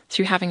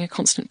through having a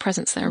constant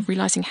presence there,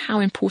 realizing how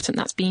important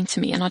that's been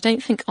to me. And I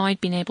don't think I'd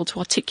been able to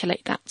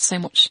articulate that so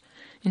much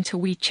until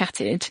we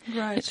chatted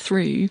it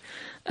through,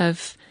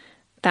 of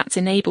that's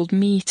enabled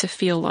me to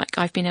feel like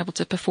I've been able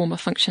to perform a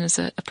function as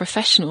a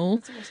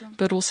professional,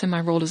 but also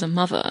my role as a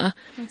mother,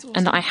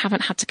 and that I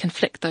haven't had to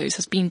conflict those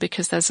has been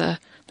because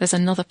there's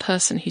another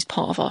person who's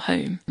part of our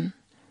home.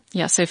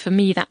 Yeah, so for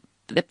me, that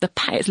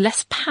it's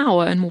less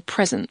power and more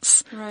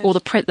presence, or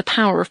the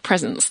power of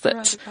presence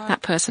that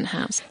person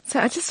has. So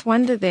I just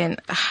wonder then,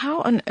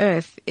 how on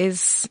earth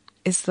is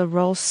is the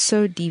role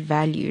so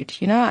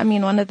devalued? You know, I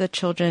mean, one of the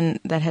children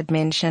that had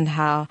mentioned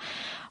how,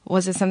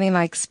 was it something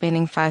like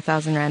spending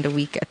 5,000 Rand a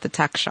week at the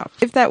tuck shop?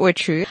 If that were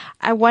true,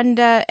 I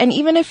wonder, and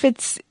even if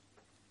it's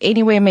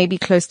anywhere maybe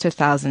close to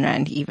 1,000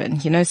 Rand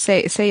even, you know,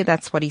 say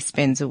that's what he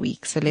spends a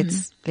week. So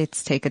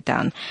let's take it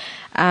down.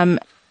 And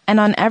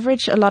on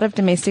average, a lot of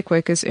domestic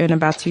workers earn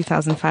about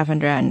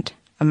 2,500 Rand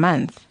a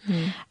month.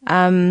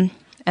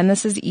 And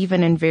this is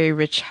even in very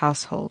rich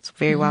households,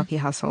 very wealthy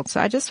households. So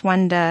I just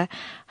wonder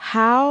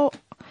how,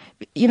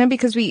 you know,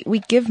 because we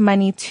give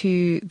money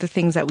to the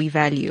things that we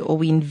value, or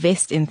we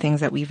invest in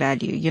things that we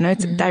value, you know,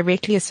 it's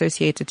directly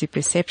associated to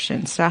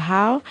perception. So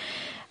how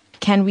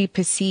can we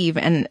perceive,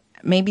 and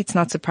maybe it's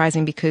not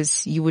surprising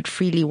because you would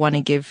freely want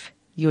to give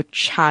your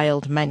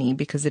child money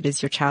because it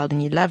is your child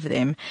and you love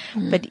them.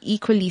 But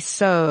equally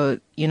so,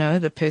 you know,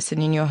 the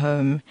person in your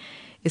home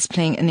is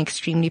playing an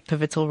extremely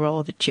pivotal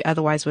role that you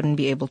otherwise wouldn't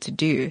be able to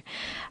do.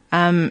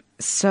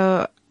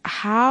 So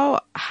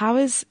how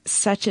is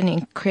such an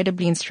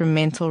incredibly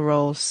instrumental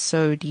role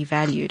so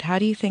devalued? How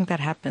do you think that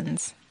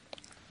happens?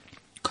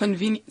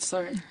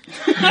 Sorry.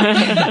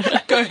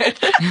 Go ahead.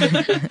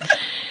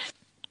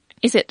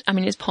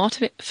 Is part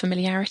of it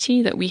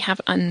familiarity that we have?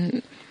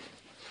 And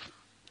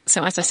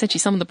so, as I said to you,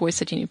 some of the boys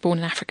said, you know, born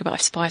in Africa, but I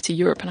aspire to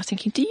Europe. And I was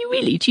thinking, do you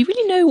really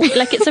know?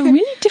 Like, it's a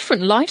really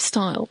different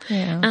lifestyle.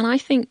 Yeah. And I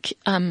think,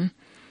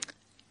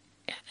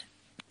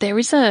 there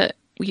is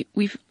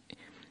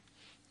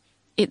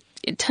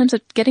in terms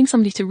of getting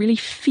somebody to really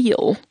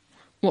feel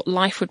what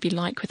life would be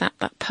like without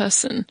that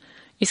person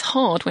is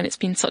hard when it's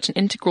been such an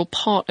integral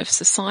part of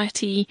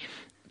society,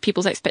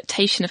 people's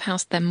expectation of how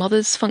their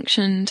mothers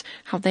functioned,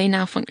 how they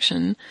now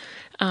function.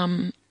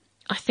 I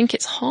think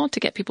it's hard to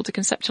get people to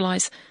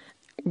conceptualize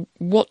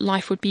what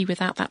life would be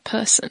without that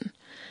person.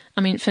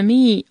 I mean, for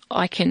me,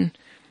 I can,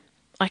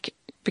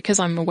 because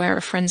I'm aware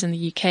of friends in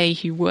the UK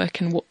who work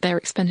and what their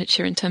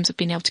expenditure in terms of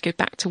being able to go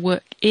back to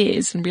work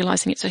is, and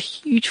realizing it's a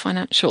huge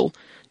financial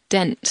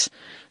dent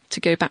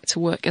to go back to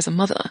work as a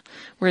mother.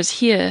 Whereas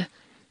here,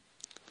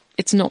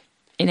 it's not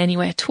in any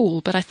way at all.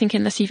 But I think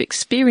unless you've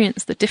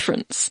experienced the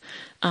difference,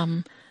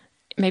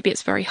 maybe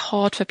it's very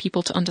hard for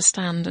people to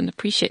understand and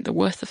appreciate the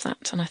worth of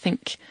that. And I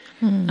think,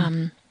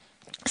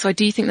 so I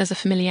do think there's a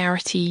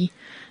familiarity,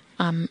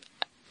 and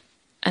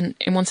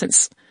in one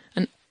sense,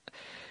 and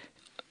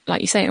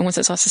like you say, in one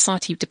sense our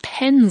society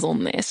depends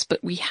on this,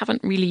 but we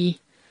haven't really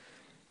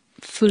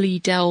fully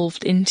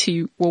delved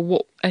into,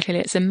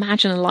 let's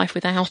imagine a life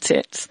without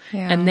it,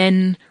 and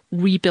then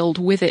rebuild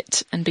with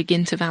it and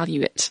begin to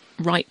value it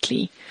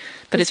rightly.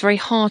 But it's very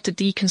hard to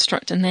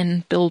deconstruct and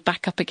then build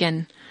back up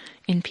again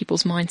in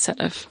people's mindset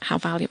of how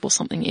valuable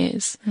something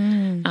is.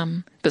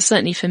 But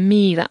certainly for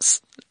me,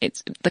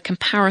 it's the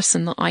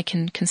comparison that I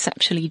can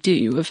conceptually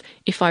do of,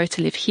 if I were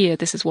to live here,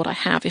 this is what I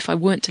have. If I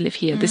weren't to live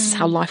here, this is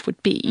how life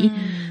would be.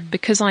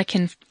 Because I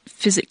can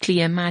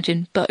physically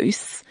imagine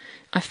both,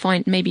 I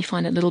find it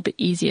a little bit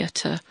easier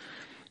to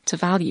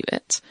value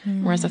it.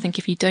 Whereas I think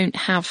if you don't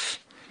have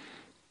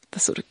the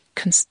sort of,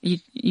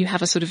 you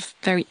have a sort of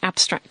very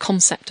abstract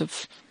concept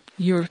of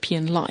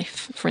European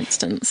life, for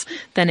instance,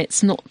 then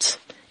it's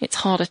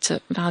harder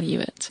to value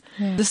it.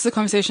 This is a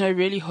conversation I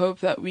really hope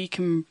that we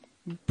can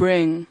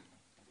bring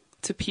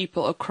to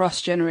people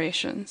across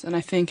generations. And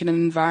I think in an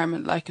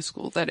environment like a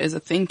school that is a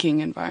thinking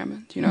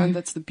environment, you know, and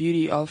that's the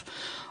beauty of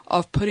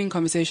putting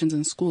conversations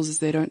in schools, is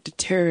they don't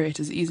deteriorate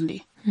as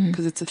easily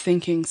because it's a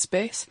thinking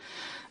space.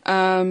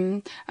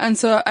 And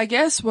so I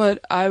guess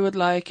what I would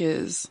like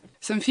is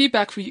some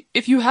feedback for you,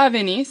 if you have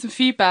some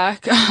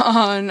feedback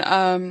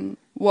on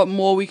what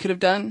more we could have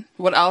done,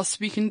 what else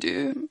we can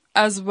do,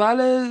 as well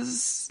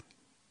as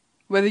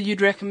whether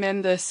you'd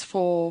recommend this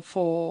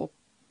for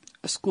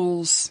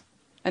schools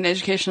and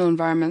educational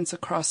environments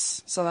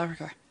across South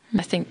Africa.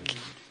 I think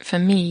for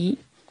me,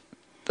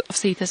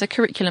 obviously there's a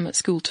curriculum at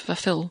school to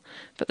fulfill,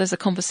 but there's a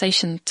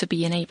conversation to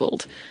be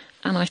enabled.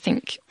 And I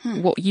think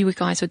what you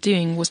guys were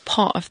doing was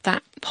part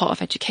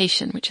of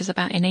education, which is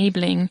about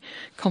enabling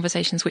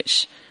conversations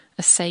which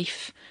are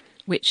safe,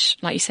 which,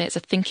 like you say, it's a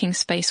thinking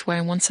space where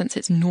in one sense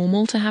it's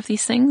normal to have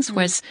these things,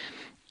 whereas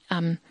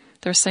there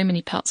are so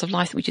many parts of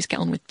life that we just get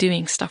on with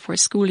doing stuff,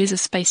 whereas school is a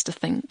space to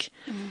think.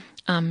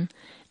 And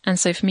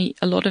so for me,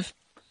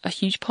 a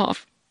huge part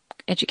of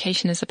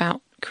education is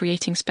about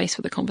creating space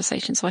for the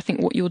conversation. So I think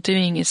what you're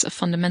doing is a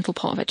fundamental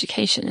part of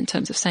education in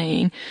terms of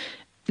saying,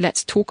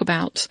 let's talk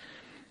about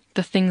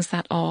the things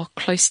that are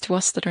close to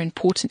us, that are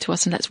important to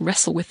us, and let's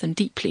wrestle with them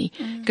deeply.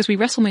 Because we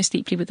wrestle most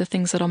deeply with the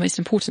things that are most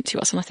important to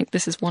us, and I think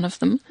this is one of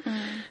them.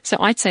 So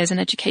I'd say as an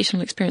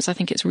educational experience, I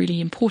think it's really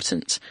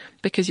important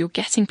because you're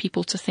getting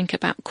people to think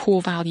about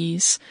core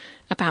values,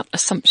 about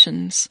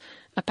assumptions,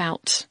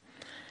 about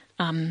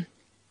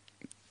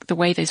the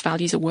way those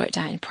values are worked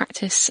out in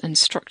practice and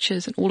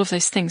structures and all of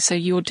those things. So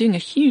you're doing a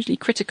hugely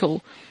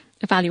critical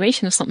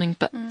evaluation of something,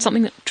 but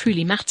something that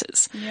truly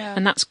matters.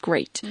 And that's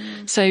great.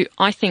 So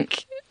I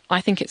think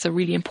I think it's a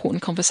really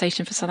important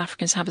conversation for South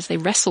Africans to have as they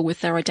wrestle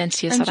with their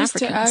identity as South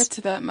Africans. And just to add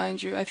to that,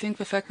 mind you, I think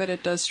the fact that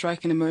it does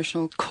strike an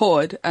emotional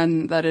chord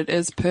and that it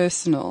is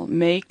personal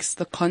makes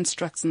the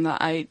constructs and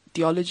the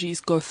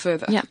ideologies go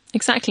further. Yeah,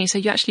 exactly. So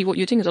what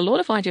you're doing is a lot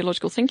of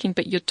ideological thinking,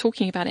 but you're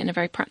talking about it in a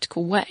very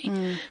practical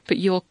way. But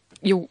you're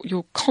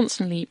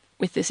constantly,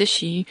 with this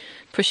issue,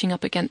 pushing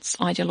up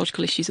against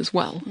ideological issues as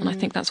well. And I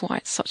think that's why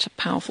it's such a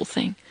powerful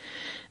thing.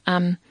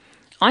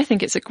 I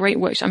think it's a great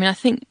workshop. I mean, I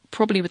think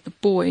probably with the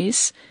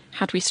boys,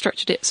 had we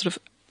structured it sort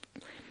of,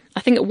 I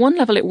think at one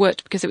level it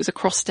worked because it was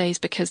across days,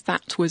 because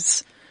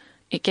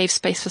it gave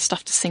space for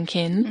stuff to sink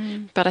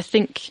in. But I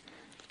think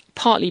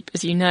partly,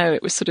 as you know,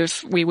 it was sort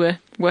of, we were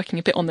working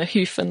a bit on the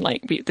hoof and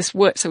this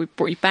worked, so we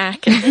brought you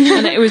back.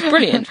 And it was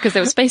brilliant because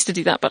there was space to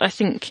do that. But I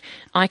think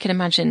I can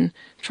imagine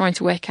trying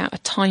to work out a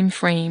time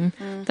frame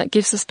that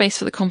gives the space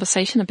for the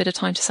conversation, a bit of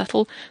time to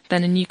settle,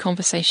 then a new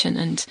conversation.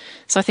 And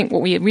so I think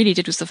what we really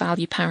did was the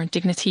value, power and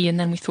dignity. And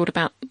then we thought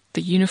about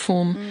the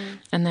uniform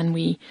and then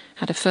we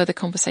had a further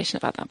conversation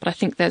about that. But I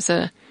think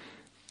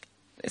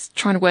it's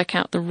trying to work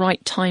out the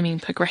right timing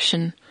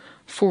progression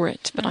for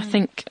it. But I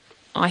think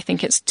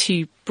it's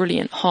 2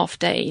 brilliant half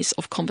days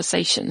of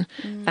conversation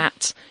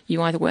that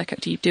you either work out,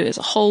 do you do it as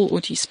a whole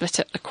or do you split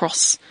it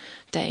across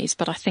days?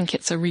 But I think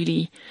it's a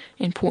really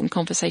important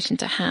conversation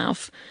to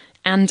have,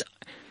 and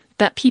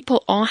that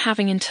people are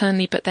having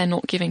internally, but they're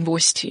not giving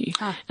voice to.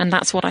 And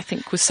that's what I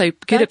think was so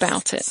good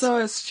about it. So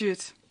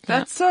astute.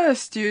 That's so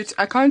astute.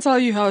 I can't tell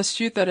you how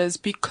astute that is,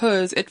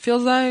 because it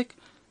feels like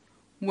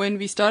when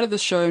we started the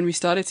show and we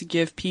started to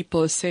give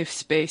people a safe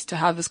space to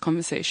have this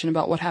conversation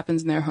about what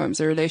happens in their homes,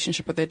 their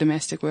relationship with their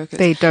domestic workers.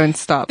 They don't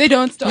stop.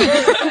 Yeah.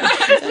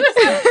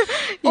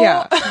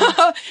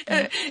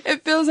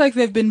 It feels like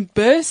they've been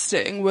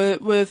bursting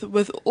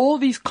with all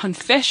these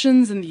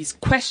confessions and these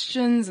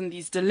questions and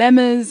these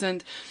dilemmas.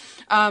 And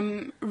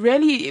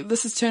really,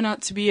 this has turned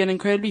out to be an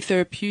incredibly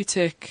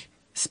therapeutic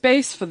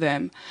space for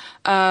them.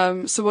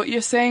 So what you're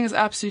saying is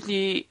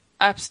absolutely,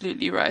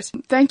 absolutely right.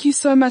 Thank you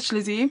so much,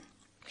 Lizzie.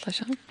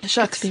 Pleasure.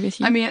 Shucks. To be with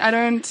you. I mean,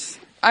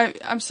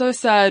 I'm so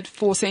sad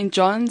for St.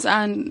 John's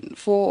and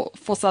for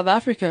South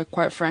Africa,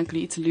 quite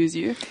frankly, to lose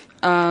you.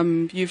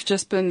 You've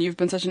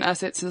been such an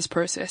asset to this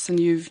process, and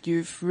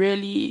you've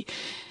really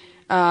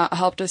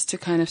helped us to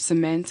kind of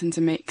cement and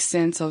to make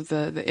sense of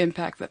the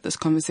impact that this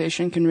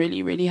conversation can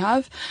really, really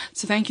have.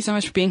 So thank you so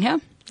much for being here.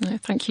 No,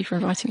 thank you for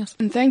inviting us.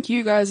 And thank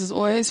you guys, as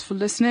always, for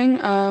listening.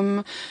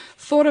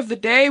 Thought of the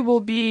day will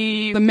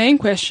be the main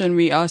question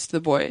we asked the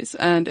boys,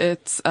 and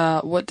it's,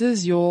 what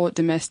does your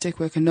domestic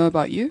worker know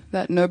about you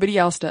that nobody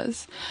else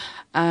does?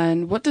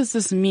 And what does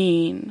this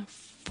mean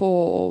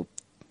for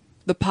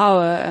the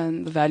power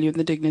and the value and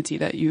the dignity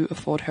that you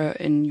afford her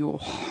in your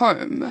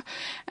home?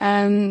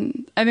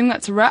 And I think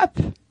that's a wrap.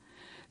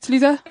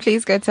 Lisa?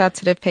 Please go to our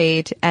Twitter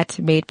page at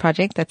Maid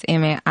Project, that's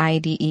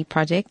MAIDE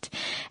Project,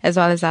 as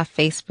well as our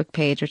Facebook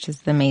page, which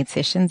is The Maid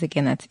Sessions.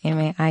 Again, that's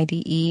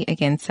MAIDE.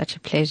 Again, such a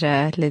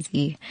pleasure,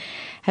 Lizzie.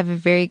 Have a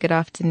very good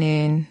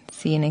afternoon.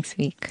 See you next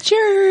week.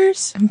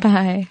 Cheers!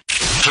 Bye.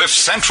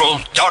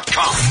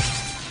 CliffCentral.com